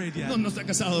not married yet. No está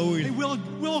casado, Hey, Will.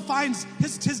 Will finds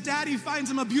his daddy finds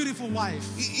him a beautiful wife.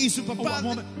 Y su A papá,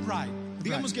 woman, bride.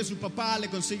 Digamos que su papá le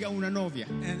consiga una novia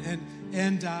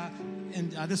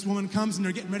and this woman comes and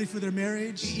they're getting ready for their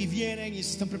marriage. y vienen y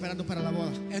se están preparando para la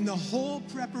boda. And the whole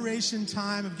preparation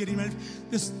time of getting ready,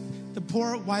 the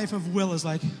poor wife of Will is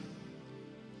like,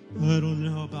 I don't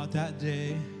know about that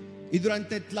day. Y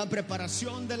durante la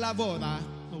preparación de la boda,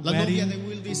 la wedding. novia de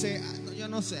Will dice, no, yo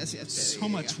no sé si So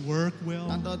much work, Will.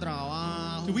 tanto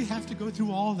trabajo. Do we have to go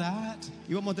through all that?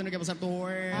 Y vamos a tener que pasar todo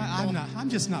I'm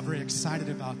just not very excited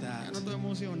about Ya that. no estoy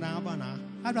emocionado para nada.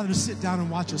 I'd rather just sit down and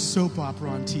watch a soap opera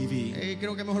on TV.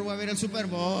 Creo que mejor voy a ver el Super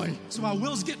Bowl. So while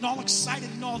Will's getting all excited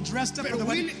and all dressed up for Pero the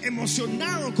Will wedding,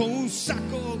 emocionado con un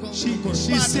saco, con she's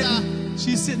corbata.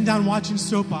 sitting down watching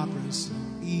soap operas.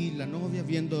 Y la novia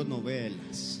viendo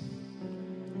novelas.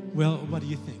 Will, what do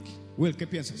you think? Will, ¿qué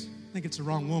piensas? I think it's the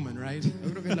wrong woman, right? Yo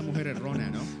creo que es la mujer errónea,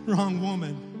 ¿no? Wrong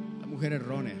woman. La mujer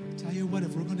errónea. Tell you what,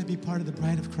 if we're going to be part of the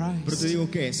bride of Pero te Christ,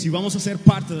 digo que si vamos a ser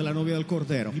parte de la novia del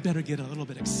Cordero, we better get a little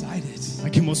bit excited. hay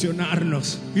que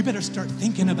emocionarnos. We better start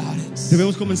thinking about it.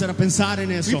 Debemos comenzar a pensar en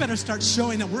We eso better start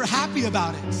showing that we're happy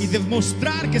about y it.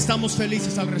 demostrar que estamos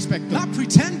felices al respecto. Not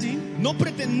pretending, No but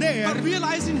pretender,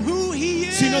 realizing who He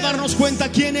is. sino darnos cuenta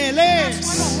quién Él That's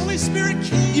why es. the Holy Spirit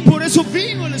came. Y por eso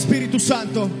vino el Espíritu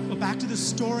Santo. Go back to the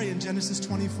story in Genesis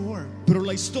 24. Pero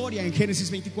la historia en Génesis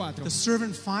 24, The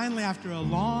servant finally, after a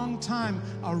long time,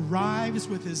 arrives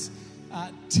with his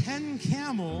 10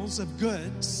 camels of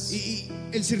goods. y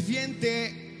el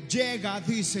sirviente llega,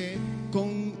 dice,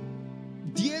 con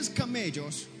 10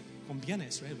 camellos, Con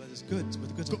bienes, right? But it's goods, with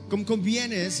the goods. con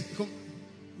bienes,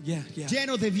 Yeah.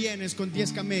 lleno de bienes, con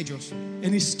 10 camellos.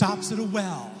 And he stops at a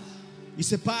well. Y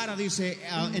se para, dice,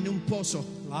 en un pozo.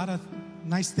 A lot of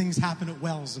nice things happen at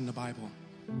wells in the Bible.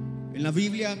 En la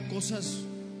Biblia, cosas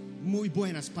muy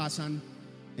buenas pasan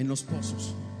en los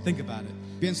pozos. Think about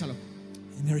it. Piénsalo.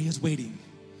 And there he is waiting.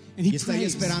 And he Y está ahí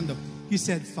prays. esperando. He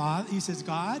said, Father, he says,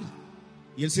 God,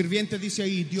 Y el sirviente dice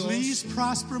ahí, Dios, please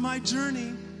prosper my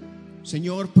journey.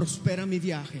 Señor, prospera mi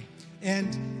viaje.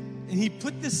 And he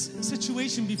put this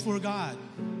situation before God.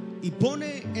 Y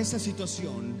pone esa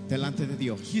situación delante de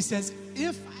Dios. He says,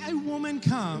 if a woman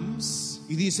comes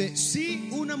Y dice, si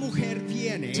una mujer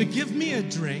viene to give me a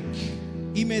drink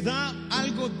y me da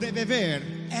algo de beber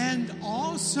and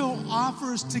also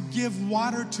offers to give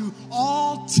water to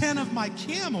all 10 of my y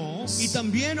camels,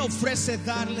 también ofrece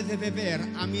darle de beber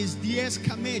a mis 10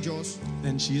 camellos,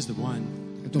 then she's the one.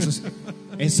 entonces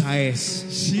esa es.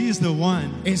 She's the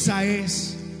one. Esa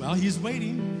es. Well, he's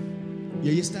waiting. Y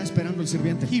ahí está esperando el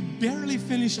sirviente. He barely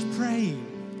finished praying.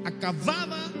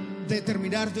 Acababa de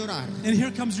terminar de orar. And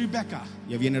here comes Rebecca.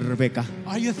 Ya viene Rebeca.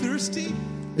 Are you thirsty?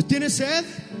 ¿Tienes sed?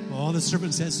 Oh, the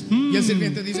servant says, Y el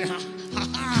sirviente dice, "Ja, ja,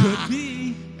 ja". could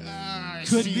be. Ay,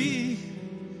 Could sí. be.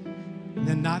 And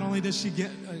then not only does she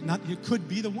get, you could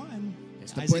be the one.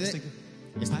 Esto Isaac's puede, thinking,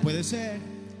 esto puede ser.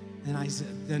 and Isaac,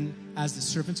 then as the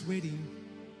servant's waiting,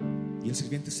 Y el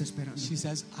sirviente está esperando. she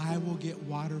says, I will get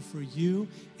water for you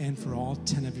and for all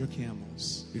 10 of your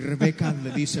camels. Y Rebeca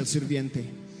le dice al sirviente,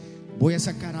 voy a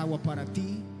sacar agua para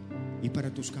ti y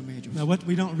para tus camellos. Now, what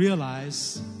we don't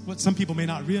realize, what some people may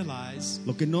not realize,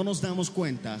 Lo que no nos damos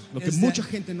cuenta, lo que is mucha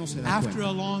that gente no se da after a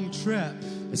cuenta, long trip,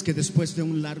 es que después de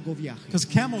un largo viaje, because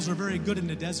camels are very good in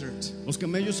the desert, los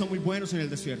camellos son muy buenos en el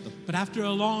desierto, but after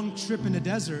a long trip in the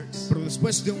desert, pero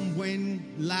después de un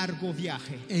buen largo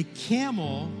viaje, a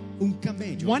camel, un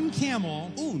camello, one camel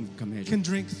un camello can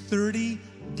drink 30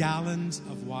 gallons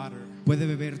of water. puede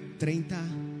beber 30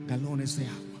 galones de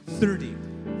agua.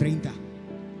 30. 30.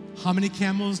 How many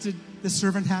camels did the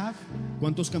servant have?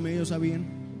 ¿Cuántos camellos habían?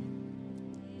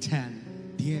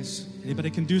 10. 10. Anybody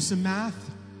can do some math?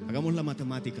 Hagamos la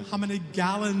matemática. How many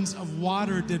gallons of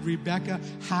water did Rebecca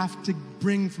have to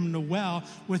bring from the well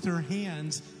with her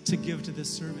hands to give to this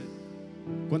servant?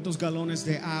 ¿Cuántos galones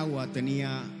de agua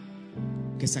tenía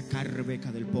que sacar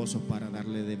Rebeca del pozo para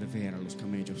darle de beber a los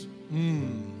camellos?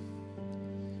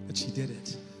 But she did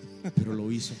it. Pero lo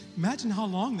hizo. Imagine how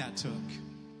long that took.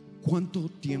 ¿Cuánto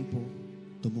tiempo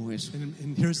tomó eso?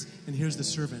 And here's the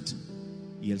servant.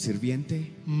 Y el sirviente,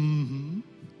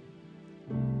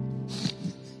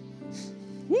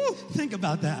 Woo! Think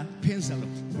about that. piénsalo.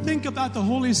 Think about the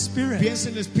Holy Spirit Piensa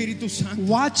en el Espíritu Santo,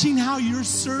 watching how you're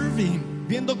serving.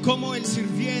 viendo cómo el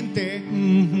sirviente,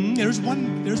 There's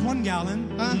one gallon.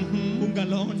 un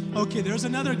galón, Okay, there's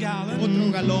another gallon.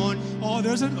 otro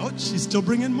galón, She's still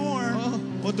bringing more.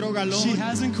 otro She galón,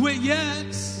 hasn't quit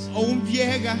yet. o un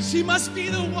viega. She must be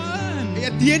the one.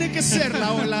 Ella tiene que ser la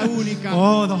única.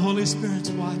 Oh, the Holy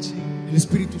Spirit's watching. El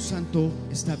Espíritu Santo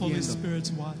está Holy viendo.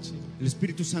 Spirit's watching. El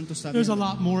Espíritu Santo está There's a viendo.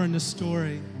 lot more in the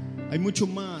story. Hay mucho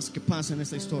más que pasa en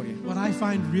esta historia. What I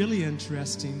find really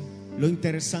interesting Lo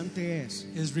interesante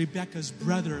is Rebekah's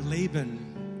brother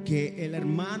Laban, que el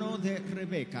hermano de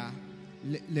Rebeca,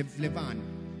 Labán,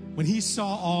 when he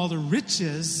saw all the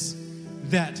riches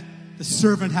that the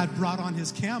servant had brought on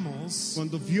his camels,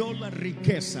 cuando vio la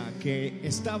riqueza que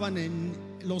estaban en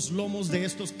los lomos de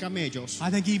estos camellos, I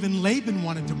think even Laban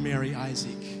wanted to marry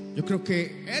Isaac. yo creo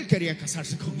que él quería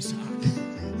casarse con Isaac.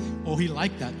 Oh, he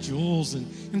liked that, jewels. And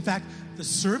in fact, the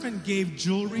servant gave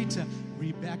jewelry to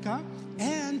Rebekah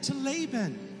and to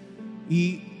Laban.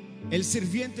 Y el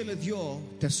sirviente le dio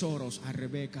tesoros a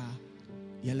Rebeca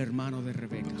y al hermano de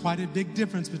Rebeca. Quite a big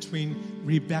difference between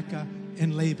Rebekah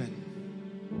and Laban.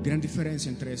 Gran diferencia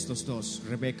entre estos dos,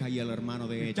 Rebeca y el hermano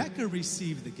de ella. Rebekah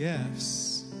received the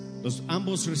gifts,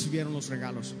 Ambos recibieron los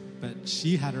regalos, but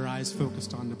she had her eyes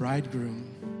focused on the bridegroom.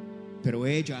 pero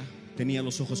ella tenía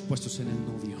los ojos puestos en el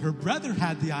novio. Her brother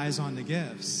had the eyes on the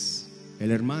gifts, El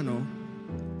hermano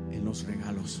en los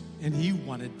regalos and he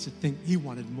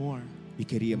wanted more. y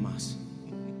quería más.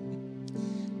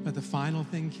 But the final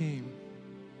thing came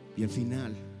Y al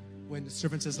final, when the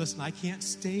servant says, listen, I can't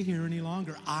stay here any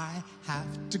longer. I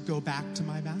have to go back to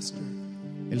my master.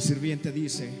 el sirviente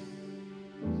dice,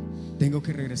 tengo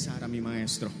que regresar a mi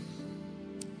maestro.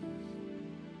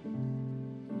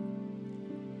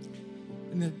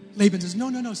 And then Laban says,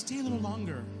 no, stay a little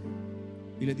longer.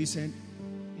 Y le dice,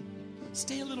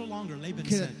 Stay a little longer, Laban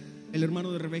queda, said. el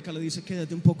hermano de Rebeca le dice,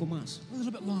 quédate un poco más, A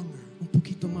little bit longer. un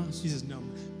poquito más. He says, no,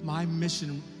 my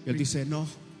mission Y él dice, no,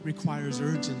 requires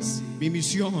urgency. mi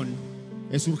misión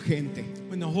es urgente.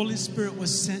 When the Holy Spirit was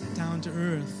sent down to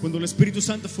earth, Cuando el Espíritu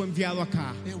Santo fue enviado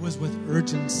acá, it was with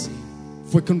urgency.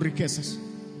 fue con riquezas.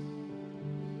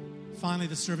 Finally,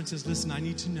 the servant says, listen, I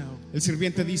need to know, El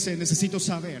sirviente dice, necesito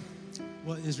saber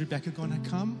well, is Rebekah going to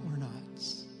come or not?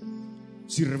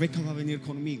 si Rebeca va a venir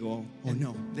conmigo o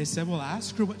no. They said, well,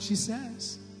 ask her what she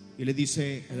says. Y le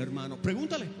dice el hermano,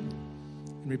 pregúntale.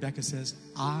 And Rebekah says,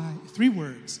 3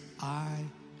 words, I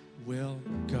will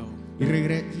go. Y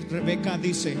Rebeca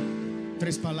dice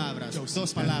 3 palabras, Yo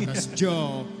 2 palabras,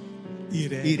 yo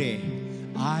iré,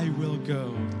 I will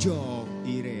go. yo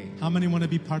iré. How many want to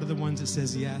be part of the ones that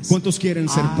says yes? ¿Cuántos quieren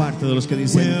ser I parte de los que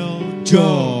dicen, will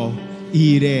yo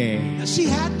iré? She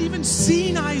hadn't even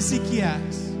seen Isaac yet.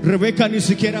 Rebeca ni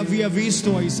siquiera había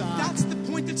visto a Isaac. That's the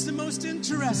point that's the most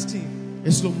interesting.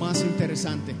 Es lo más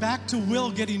interesante. Back to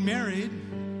Will getting married,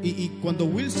 Y cuando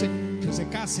Will se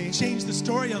case, change the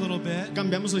story a little bit.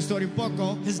 cambiamos la historia un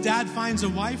poco. His dad finds a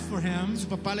wife for him, Su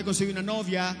papá le consigue una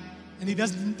novia and he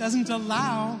doesn't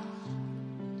allow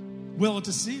Will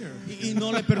to see her. y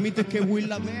no le permite que Will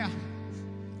la vea.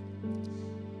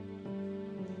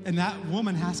 And that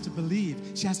woman has to believe.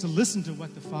 She has to listen to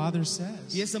what the father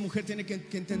says. Y esa mujer tiene que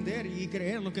entender y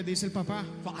creer lo que dice el papá.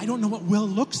 Well, I don't know what Will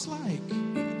looks like.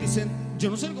 Dicen, yo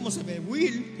no sé cómo se ve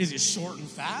Will. Is he short and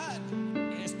fat?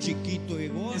 Es chiquito y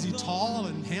gordo. Is he tall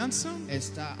and handsome?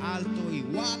 Está alto y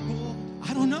guapo.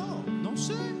 I don't know. No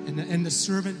sé. And the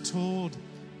servant told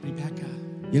Rebekah.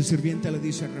 Y el sirviente le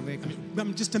dice a Rebeca,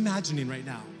 I'm just imagining right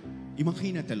now.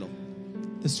 imagínatelo.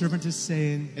 The servant is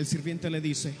saying, El sirviente le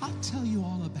dice, I'll tell you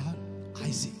all about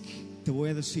Isaac. te voy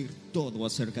a decir todo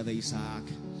acerca de Isaac.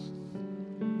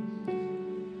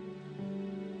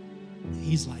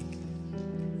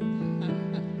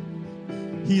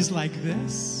 He's like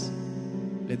this.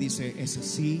 Le dice, es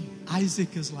así.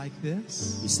 Isaac is like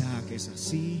this. Isaac es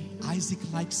así. Isaac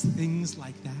likes things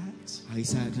like that. A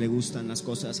Isaac le gustan las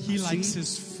cosas He likes así.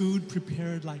 his food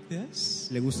prepared like this.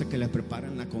 Le gusta que le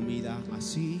preparen la comida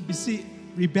así. You see,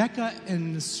 Rebekah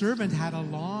and the servant had a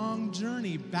long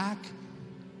journey back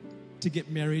to get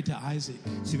married to Isaac.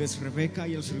 Si ves, Rebeca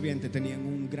y el sirviente tenían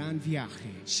un gran viaje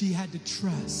She had to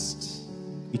trust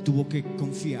y tuvo que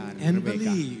confiar en and Rebeca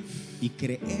believe y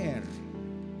creer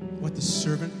what the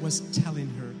servant was telling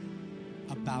her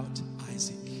about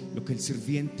Isaac. lo que el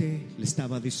sirviente le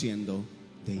estaba diciendo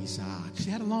de Isaac. She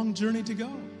had a long journey to go.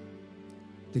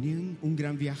 Tenían un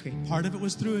gran viaje Part of it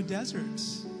was through a desert.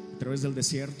 a través del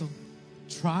desierto,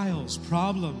 Trials,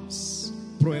 problems.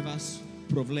 pruebas,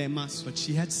 problemas. But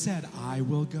she had said, I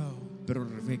will go. Pero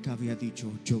Rebeca había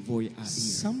dicho, yo voy a ir.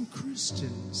 Some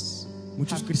Christians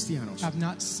Muchos cristianos, have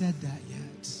not said that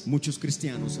yet. muchos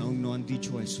cristianos aún no han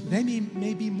dicho eso. They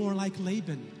may be more like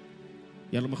Laban.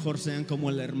 Y a lo mejor sean como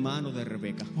el hermano de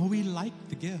Rebeca. Oh, we like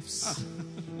the gifts.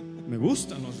 Me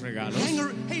gustan los regalos.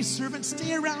 Hey, servant,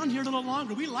 stay around here a little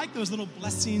longer. We like those little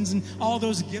blessings and all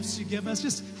those gifts you give us.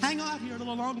 Just hang out here a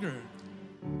little longer.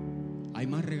 ¿Hay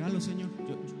más regalos, Señor?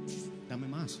 Dame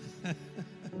más.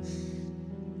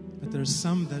 But there's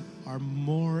some that are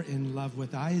more in love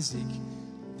with Isaac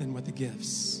than with the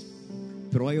gifts.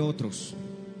 Pero hay otros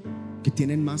que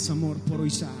tienen más amor por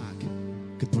Isaac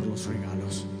que por los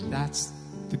regalos. That's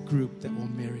the group that will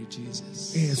marry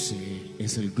Jesus. Ese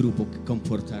es el grupo que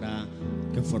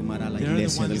conformará la They're the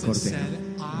iglesia del ones that Cordero. said,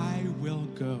 I will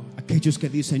go. Aquellos que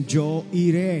dicen, yo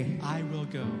iré, I will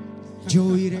go.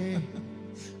 yo iré,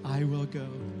 I will go.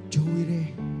 yo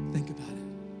iré. Think about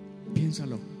it.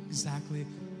 Piénsalo. Exactly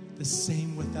the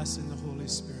same with us in the Holy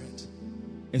Spirit.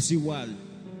 Es igual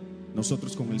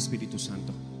nosotros con el Espíritu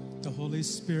Santo. The Holy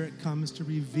Spirit comes to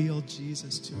reveal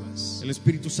Jesus to us. El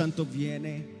Espíritu Santo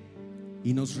viene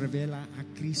y nos revela a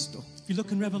Cristo. If you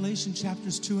look in Revelation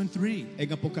chapters 2 and 3, En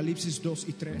Apocalipsis 2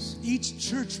 y 3, each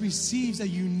church receives a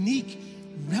unique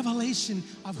revelation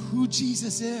of who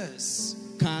Jesus is.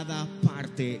 cada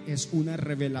parte es una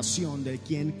revelación de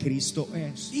quién Cristo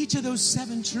es. Each of those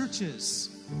 7 churches,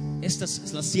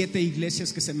 Estas las 7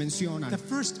 iglesias que se the mencionan.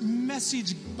 first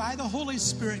message by the Holy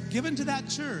Spirit given to that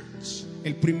church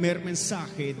El primer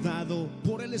mensaje dado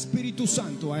por el Espíritu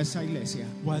Santo a esa iglesia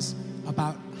was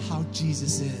about how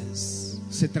Jesus is.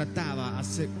 se trataba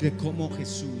de cómo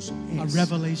Jesús A es.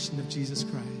 revelation of Jesus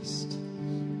Christ.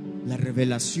 La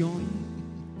revelación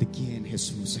de quién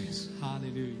Jesús es.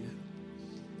 Hallelujah.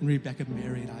 And Rebecca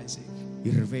married Isaac. Y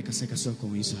Rebeca se casó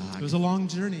con It Isaac. was a long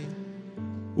journey,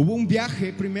 Hubo un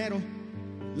viaje primero,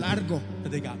 largo,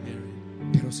 but they got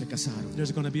married. pero se casaron.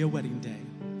 There's going to be a wedding day.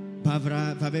 Va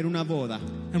a haber una boda.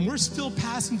 And we're still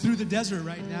passing through the desert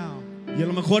right now. Y a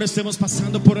lo mejor estemos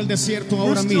pasando por el desierto We're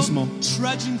ahora still mismo.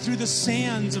 trudging through the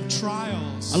sands of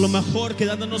trials. A lo mejor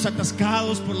quedándonos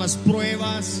atascados por las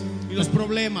pruebas y los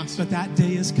problemas. But that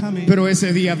day is coming. Pero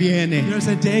ese día viene. There's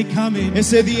a day coming.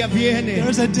 Ese día viene.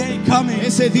 There's a day coming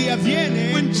Ese día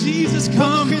viene. when Jesus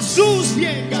Cuando comes Jesús to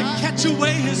venga catch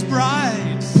away his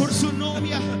bride. por su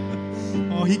novia.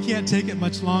 Oh, he can't take it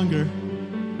much longer.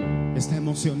 Está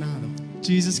emocionado.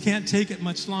 Jesus can't take it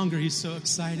much longer. He's so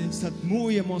excited. Está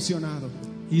muy emocionado.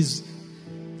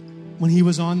 When he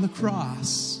was on the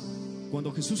cross,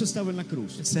 Cuando Jesús estaba en la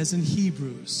cruz, it says in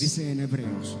Hebrews dice en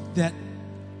Hebreos, that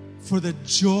for the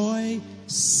joy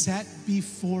set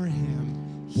before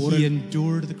him, Por he el-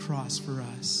 endured the cross for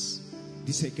us.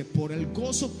 dice que por el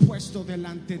gozo puesto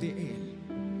delante de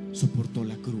él, soportó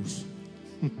la cruz.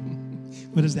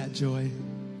 What is that joy?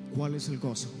 ¿Cuál es el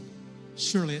gozo?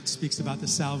 Surely it speaks about the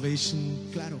salvation,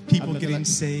 Claro, people habla de getting la-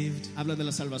 saved. Habla de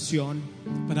la salvación,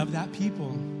 But of that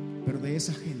people, pero de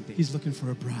esa gente, he's looking for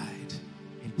a bride.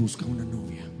 él busca una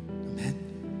novia. Amen.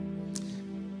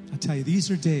 I tell you,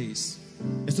 these are days.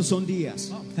 Estos son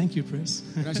días. Oh, thank you, Chris.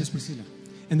 Gracias, Priscila.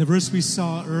 And the verse we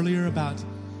saw earlier about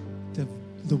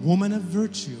the woman of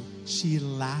virtue, she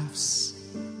laughs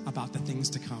about the things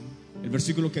to come. El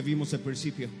versículo que vimos al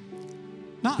principio,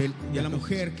 Not, de la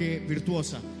mujer que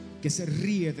virtuosa, que se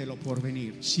ríe de lo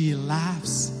porvenir. she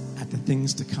laughs at the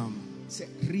things to come Se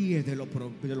ríe de lo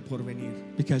porvenir.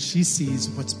 because she sees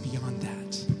what's beyond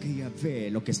that. Porque ella ve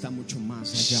lo que está mucho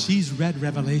más allá. She's read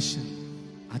Revelation.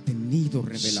 Ha tenido She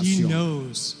revelación.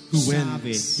 knows who Sabe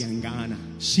wins. quién gana.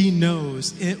 She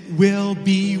knows it will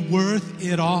be worth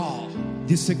it all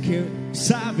Dice que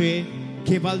sabe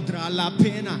que valdrá la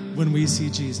pena when we see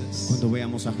Jesus. cuando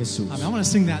veamos a Jesús. I want to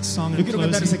sing that song Yo in quiero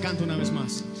cantar ese closing. canto una vez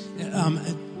más.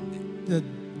 The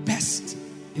best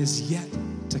is yet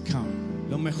to come.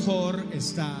 Lo mejor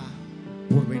está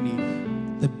por venir.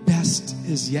 The best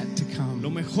is yet to Lo come.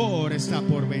 mejor está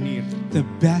por venir. The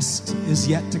best is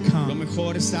yet to Lo come.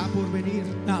 mejor está por venir.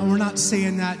 Now, we're not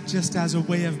saying that just as a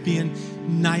way of being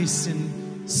nice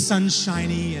and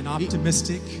sunshiny and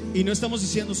optimistic. Y no estamos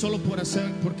diciendo solo por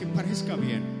hacer porque parezca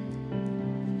bien.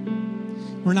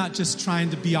 We're not just trying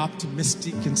to be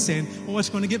optimistic and saying, oh, it's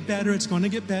going to get better, it's going to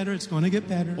get better, it's going to get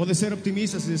better. O de ser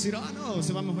optimistas y decir, no,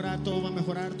 se va a mejorar, todo va a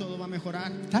mejorar, todo va a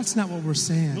mejorar. That's not what we're No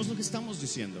saying. es lo que estamos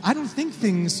diciendo. I don't think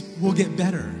things will get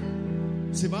better.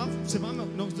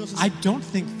 I don't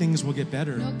think things will get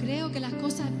better. No creo que las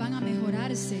cosas van a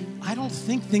mejorarse. I don't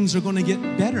think things are going to get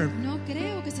better. No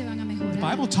creo que se van a The mejorar.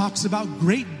 Bible talks about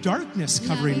great darkness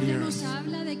La covering the Biblia nos earth.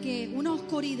 habla de que una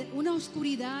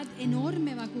oscuridad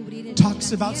enorme va a cubrir el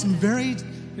Talks la about some tierra. very,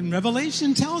 in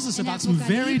Revelation tells us En about some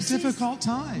very Apocalipsis difficult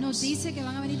Nos times. dice que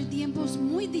van a venir tiempos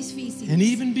muy difíciles. And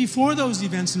even before those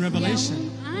events in Y Revelation,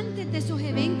 aún antes de esos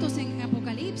eventos en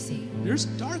Apocalipsis, there's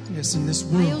darkness in this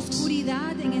hay world.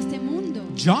 oscuridad en este mundo.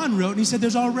 John wrote and he said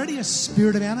there's already a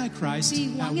spirit of Antichrist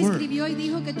Sí, at Juan work. escribió y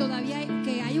dijo que todavía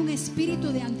hay un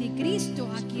espíritu de anticristo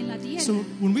aquí en la tierra. So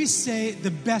when we say the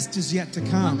best is yet to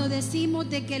Cuando come, decimos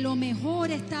de que lo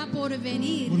mejor está por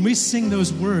venir, when we sing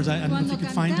those words, I don't know if cuando you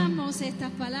can find them. cantamos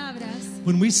estas palabras,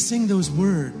 When we sing those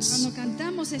words, cuando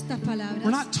cantamos entendamos estas palabras,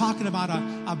 we're not talking about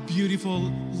a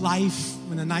beautiful life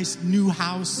in a nice new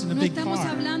house and a no big estamos car.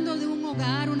 hablando de un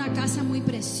hogar, una casa muy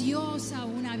preciosa,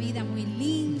 una vida muy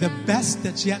linda. The best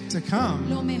that's yet to come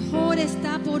Lo mejor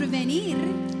está por venir,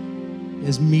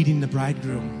 is meeting the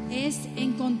bridegroom. es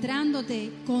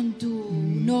encontrándote con tu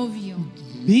novio.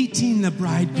 Meeting the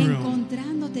bridegroom.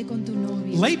 Encontrándote con tu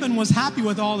novio. Laban was happy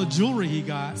with all the jewelry he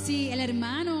got, Sí, el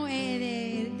hermano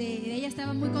de ella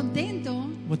estaba muy contento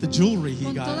with the jewelry he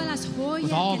con todas las got, joyas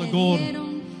with all que the le gold.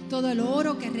 dieron, todo el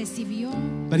oro que recibió.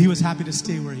 But he was happy to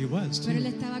stay where he was Pero él too.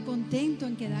 estaba contento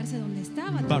en quedarse donde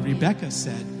estaba. But también. Rebecca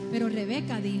said, Pero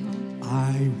Rebeca dijo,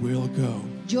 I will go.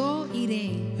 yo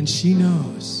iré. And she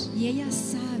knows, Y ella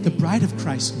sabe, the bride of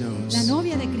Christ la knows,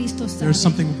 novia de Cristo sabe, there's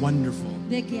something wonderful.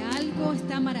 de que algo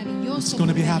está maravilloso It's going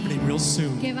to be por happening venir, real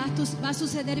soon. que va a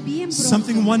suceder bien pronto.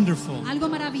 Something wonderful Algo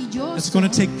maravilloso that's going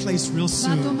to take place real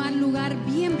va a soon. tomar lugar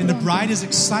bien And the pronto. bride is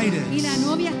excited. Y la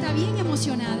novia está bien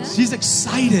emocionada. She's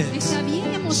excited. Está bien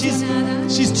She's, emocionada.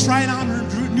 she's trying on her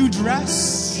new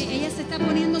dress. Ella se está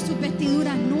poniendo sus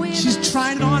vestiduras nuevas. She's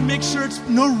trying it on, make sure it's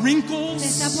no Se está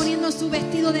wrinkles, poniendo su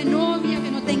vestido de novia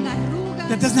que no tenga arrugas.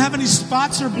 that doesn't have any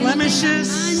spots or que no tenga blemishes,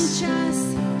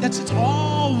 manchas. that's it's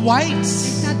all white.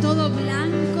 Está todo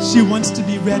blanco. She wants to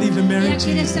be ready to marry Ella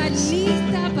quiere estar Jesus.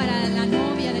 lista para la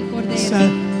novia del Cordero.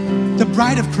 So, the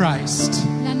bride of Christ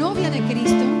La novia de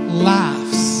Cristo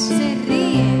laughs se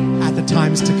ríe at the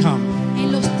times to come,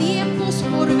 en los tiempos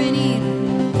por venir,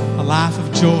 a laugh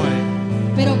of joy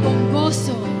pero con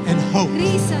gozo, and hope.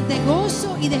 risas de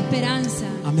gozo y de esperanza.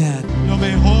 Amen. Lo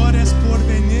mejor es por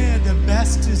venir. The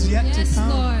best is yet Yes, to come.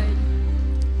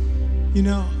 Lord. You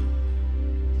know,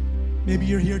 maybe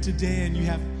you're here today and you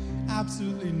have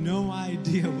absolutely no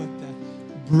idea what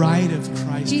the bride of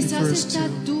Christ Quizás refers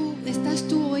to. estás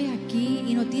tú hoy aquí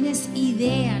y no tienes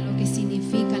idea lo que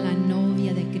significa la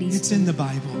novia de It's Cristo. in the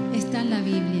Bible. Está en la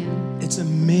Biblia. It's a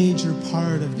major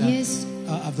part of Yes.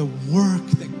 the work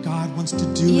that God wants to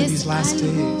do Y in es these last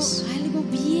days. algo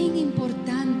bien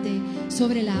importante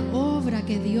sobre la obra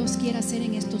que Dios quiere hacer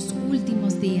en estos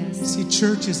últimos días. See,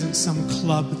 church isn't some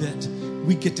club that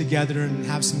we get together and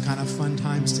have some kind of fun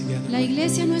times together. La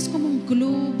iglesia no es como un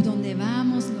club donde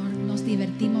vamos, nos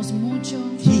divertimos mucho.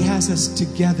 He has us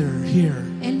together here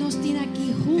Él nos tiene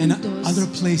aquí and juntos other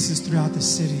places throughout the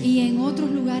city. y en otros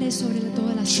lugares sobre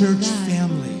toda la Church ciudad.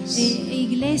 families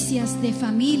Iglesias de where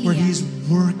familia He's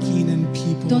working in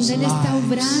people's donde Él está lives.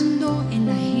 obrando en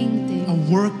la gente. A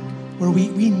work where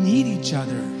we need each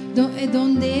other.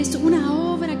 Donde es una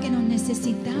obra que nos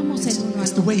necesitamos el uno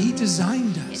It's al the way otro. He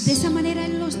designed De us. esa manera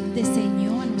Él los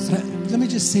diseñó a But nosotros. let me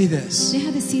just say this.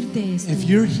 Deja decirte esto. If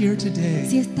you're here Si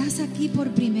today estás aquí por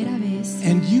primera vez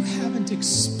and you haven't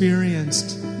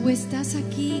experienced o estás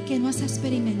aquí que no has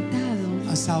experimentado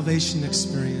a salvation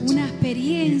experience, una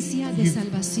experiencia de you've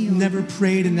salvación, never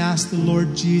prayed and asked the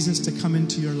Lord Jesus to come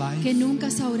into your life, que nunca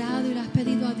has orado y le has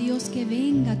pedido a Dios que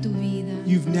venga a tu vida,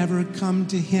 you've never come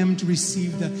to Him to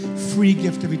receive the free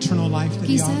gift of eternal life that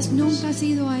He quizás offers, nunca has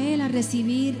ido a Él a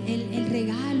recibir el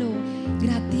regalo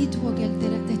gratuito que Él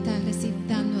te está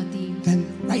recitando a ti. then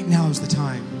right now is the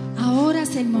time. Ahora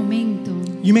es el momento.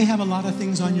 You may have a lot of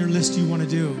things on your list you want to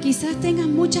do, Quizás tengas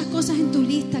muchas cosas en tu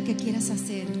lista que quieras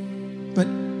hacer, but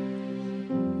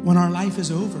when our life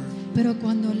is over, pero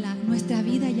cuando nuestra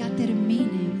vida ya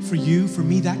termine, for you, for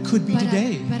me, that could be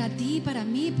today. para ti, para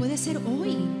mí, puede ser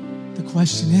hoy. The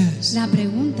question is, La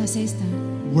pregunta es esta: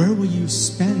 where will you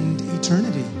spend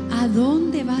eternity? ¿a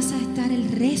dónde vas a estar el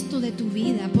resto de tu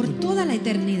vida por toda la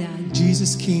eternidad?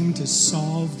 Jesus came to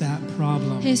solve that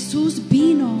problem, Jesús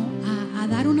vino a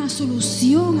dar una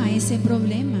solución a ese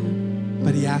problema,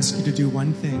 but He asked you to do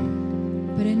one thing,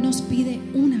 pero Él nos pide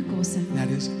una cosa, and that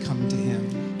is come to Him.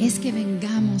 es que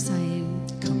vengamos a Él,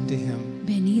 Come to Him.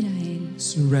 venir a Él,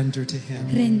 Surrender to Him.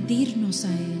 rendirnos a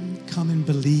Él, Come and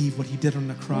believe what He did on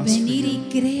the cross for venir you. y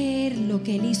creer lo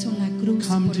que Él hizo en la cruz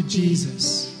Come por to ti,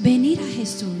 Jesus. venir a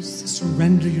Jesús,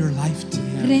 Surrender your life to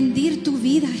Him. rendir tu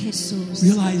vida a Jesús,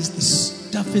 Realize the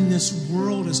stuff in this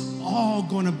world is all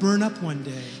going to burn up one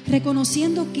day.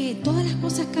 reconociendo que todas las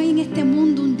cosas que hay en este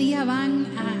mundo un día van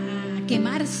a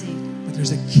quemarse, But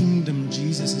there's a kingdom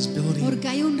Jesus is building. porque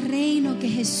hay un reino que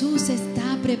Jesús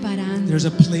está preparando. There's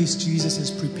a place Jesus is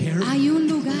preparing. Hay un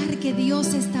lugar que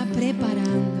Dios está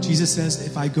preparando. Jesus says,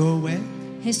 if I go away,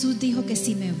 Jesús dijo que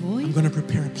si me voy, I'm going to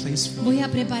prepare a place for you. voy a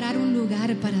preparar un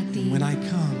lugar para ti. When I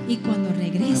come, Y cuando I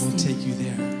will regrese, take you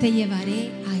there. te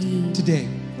llevaré ahí. Today,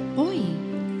 Hoy,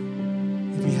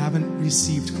 if you haven't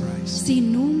received Christ, si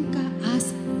nunca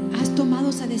has tomado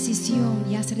esa decisión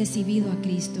y has recibido a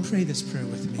Cristo, pray this prayer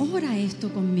with me. ora esto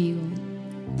conmigo.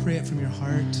 Pray it from your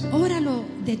heart. Óralo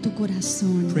de tu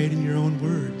corazón. Pray it in your own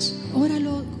words.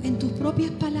 Óralo en tus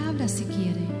propias palabras si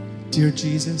quiere. Dear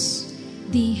Jesus,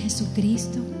 Di,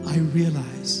 Jesucristo, I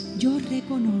realize yo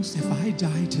reconozco if I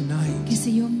die que tonight,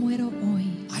 si yo muero hoy,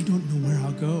 I don't know where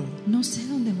I'll go. no sé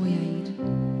dónde voy a ir.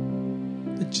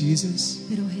 But Jesus,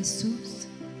 Pero Jesús,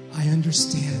 I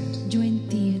understand yo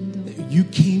entiendo that you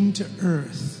came to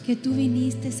earth que tú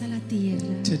viniste a la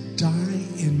tierra to die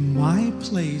in my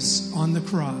place on the y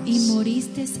cross.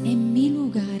 moriste en mi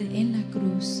lugar en la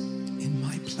cruz. In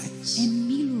my place. En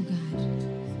mi lugar.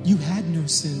 You had no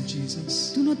sin,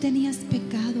 Jesus, Tú no tenías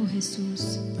pecado,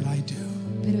 Jesús, but I do.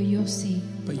 pero yo sí.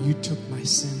 But you took my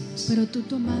sins Pero tú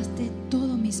tomaste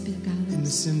todos mis and the pecados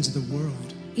sins of the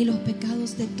world y los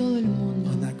pecados de todo el mundo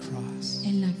on that cross.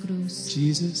 en la cruz.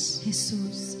 Jesus,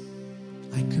 Jesús,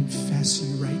 I confess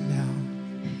you right now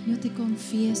yo te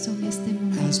confieso en este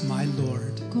momento as my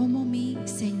Lord, como mi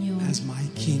Señor, as my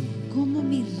King. como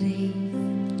mi Rey.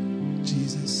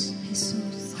 Jesus,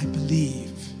 Jesús, I believe,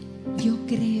 yo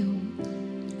creo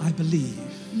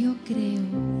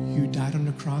you died on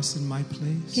the cross in my que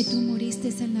place. tú moriste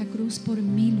en la cruz por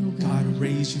mi lugar God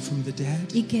raised you from the dead,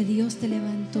 y que Dios te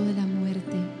levantó de la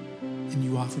muerte and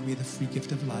you offered me the free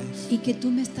gift of life. y que tú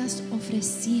me estás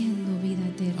ofreciendo vida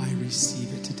eterna I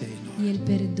receive it today, y Lord. el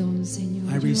perdón, Señor. I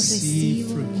Yo lo receive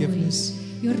recibo forgiveness. hoy.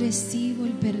 Yo recibo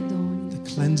el perdón,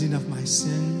 The cleansing of my la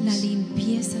sins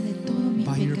limpieza de todos mis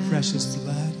by your precious pecados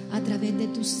blood, a través de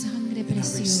tu sangre and I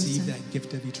receive preciosa. that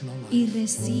gift of eternal Y life,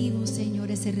 recibo, Señor,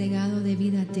 ese regalo de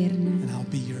vida eterna. and I'll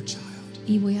be your child.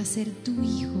 Y voy a ser tu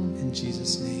hijo In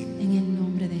Jesus' name. en el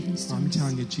nombre de Jesús. I'm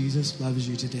telling you, Jesus loves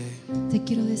you today. Te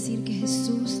quiero decir que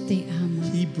Jesús te ama.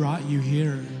 He brought you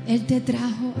here. Él te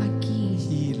trajo aquí.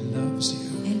 He loves you.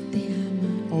 Él te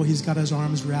ama. Oh, he's got his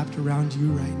arms wrapped around you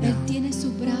right Él now. tiene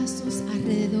sus brazos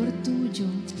alrededor tuyo.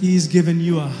 He's given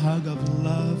you a hug of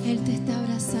love Él te está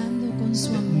abrazando con su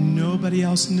that amor nobody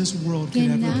else in this world que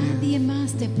could ever give. nadie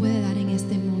más te puede dar en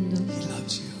este mundo. He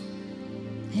loves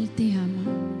you. Él te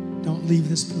ama. Don't leave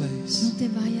this No place te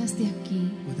vayas de aquí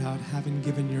without having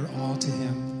given your all to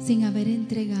him. sin haber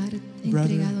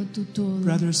entregado tu todo.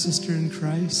 Brother, sister in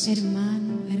Christ,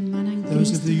 Hermano, hermana en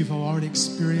those of Cristo. you who have already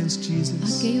experienced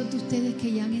Jesus, Aquellos de ustedes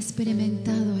que ya han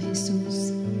experimentado a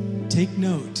Jesús, take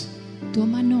note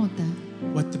toma nota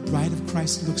what the bride of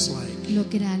Christ looks like. lo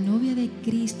que la novia de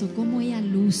Cristo, cómo ella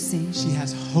luce. She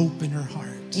has hope in her heart.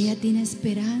 Ella tiene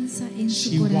esperanza en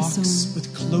She su walks corazón.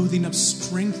 with clothing of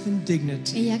strength and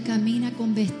dignity, Ella camina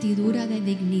con vestidura de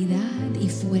dignidad y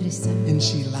fuerza and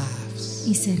she laughs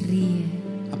y se ríe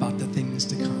about the things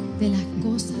to come. de las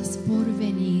cosas por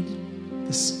venir.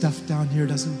 The stuff down here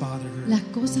doesn't bother her. Las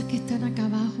cosas que están acá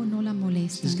abajo no la She's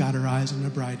molestan. got her eyes on the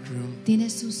bridegroom. Tiene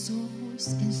sus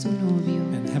ojos en su novio.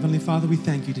 And Heavenly Father, we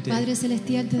thank you today. Padre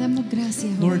Celestial, te damos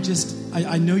gracias. hoy. Lord,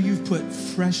 I know you've put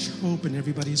fresh hope in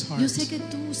everybody's Yo heart. sé que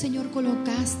tú, Señor,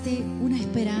 colocaste una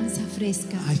esperanza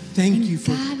fresca I thank en you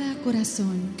for cada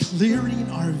corazón. clearing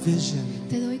our vision.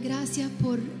 Te doy gracias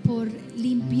por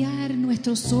limpiar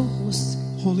nuestros ojos.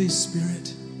 Holy Spirit,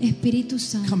 Espíritu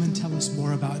Santo, come and tell us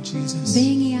more about Jesus.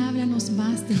 ven y háblanos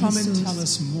más de Come and tell Jesús.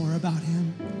 us more about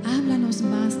him. Háblanos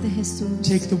más de Jesús.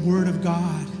 Take the word of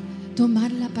God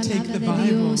Tomar la Take palabra the de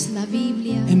Bible Dios, la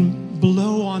Biblia, and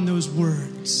blow on those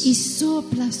words. y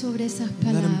sopla sobre esas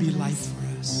Let them be life palabras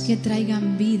for us. que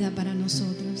traigan vida para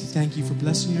nosotros. Thank you for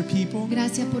blessing your people,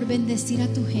 Gracias por bendecir a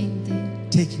tu gente,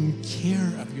 taking care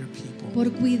of your people. por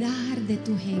cuidar de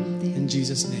tu gente. In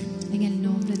Jesus' name, En el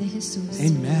nombre de Jesús.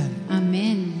 amen.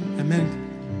 Amén. Amen.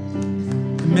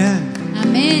 Amen.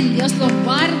 Amén. Dios los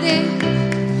guarde.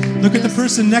 Look at the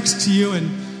person next to you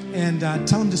and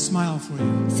tell him to smile for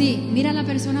you. Sí, mira a la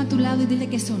persona a tu lado y dile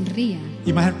que sonría.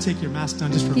 You might have to take your mask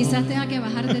down just for a Quizás moment. tenga que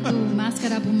bajarte tu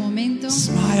máscara por un momento.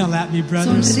 Smile at me,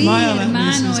 brother. Sonríe, Smile at me,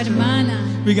 hermano, sister.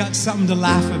 hermana. We got something to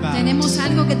laugh about. Tenemos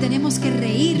algo que tenemos que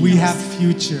reírnos. We have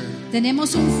future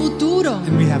Tenemos un futuro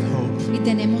and we have hope. y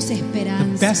tenemos The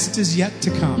esperanza. best is yet to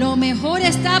come. Lo mejor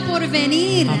está por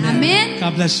venir. Amen. Amén.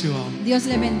 God bless you all. Dios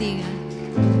le bendiga.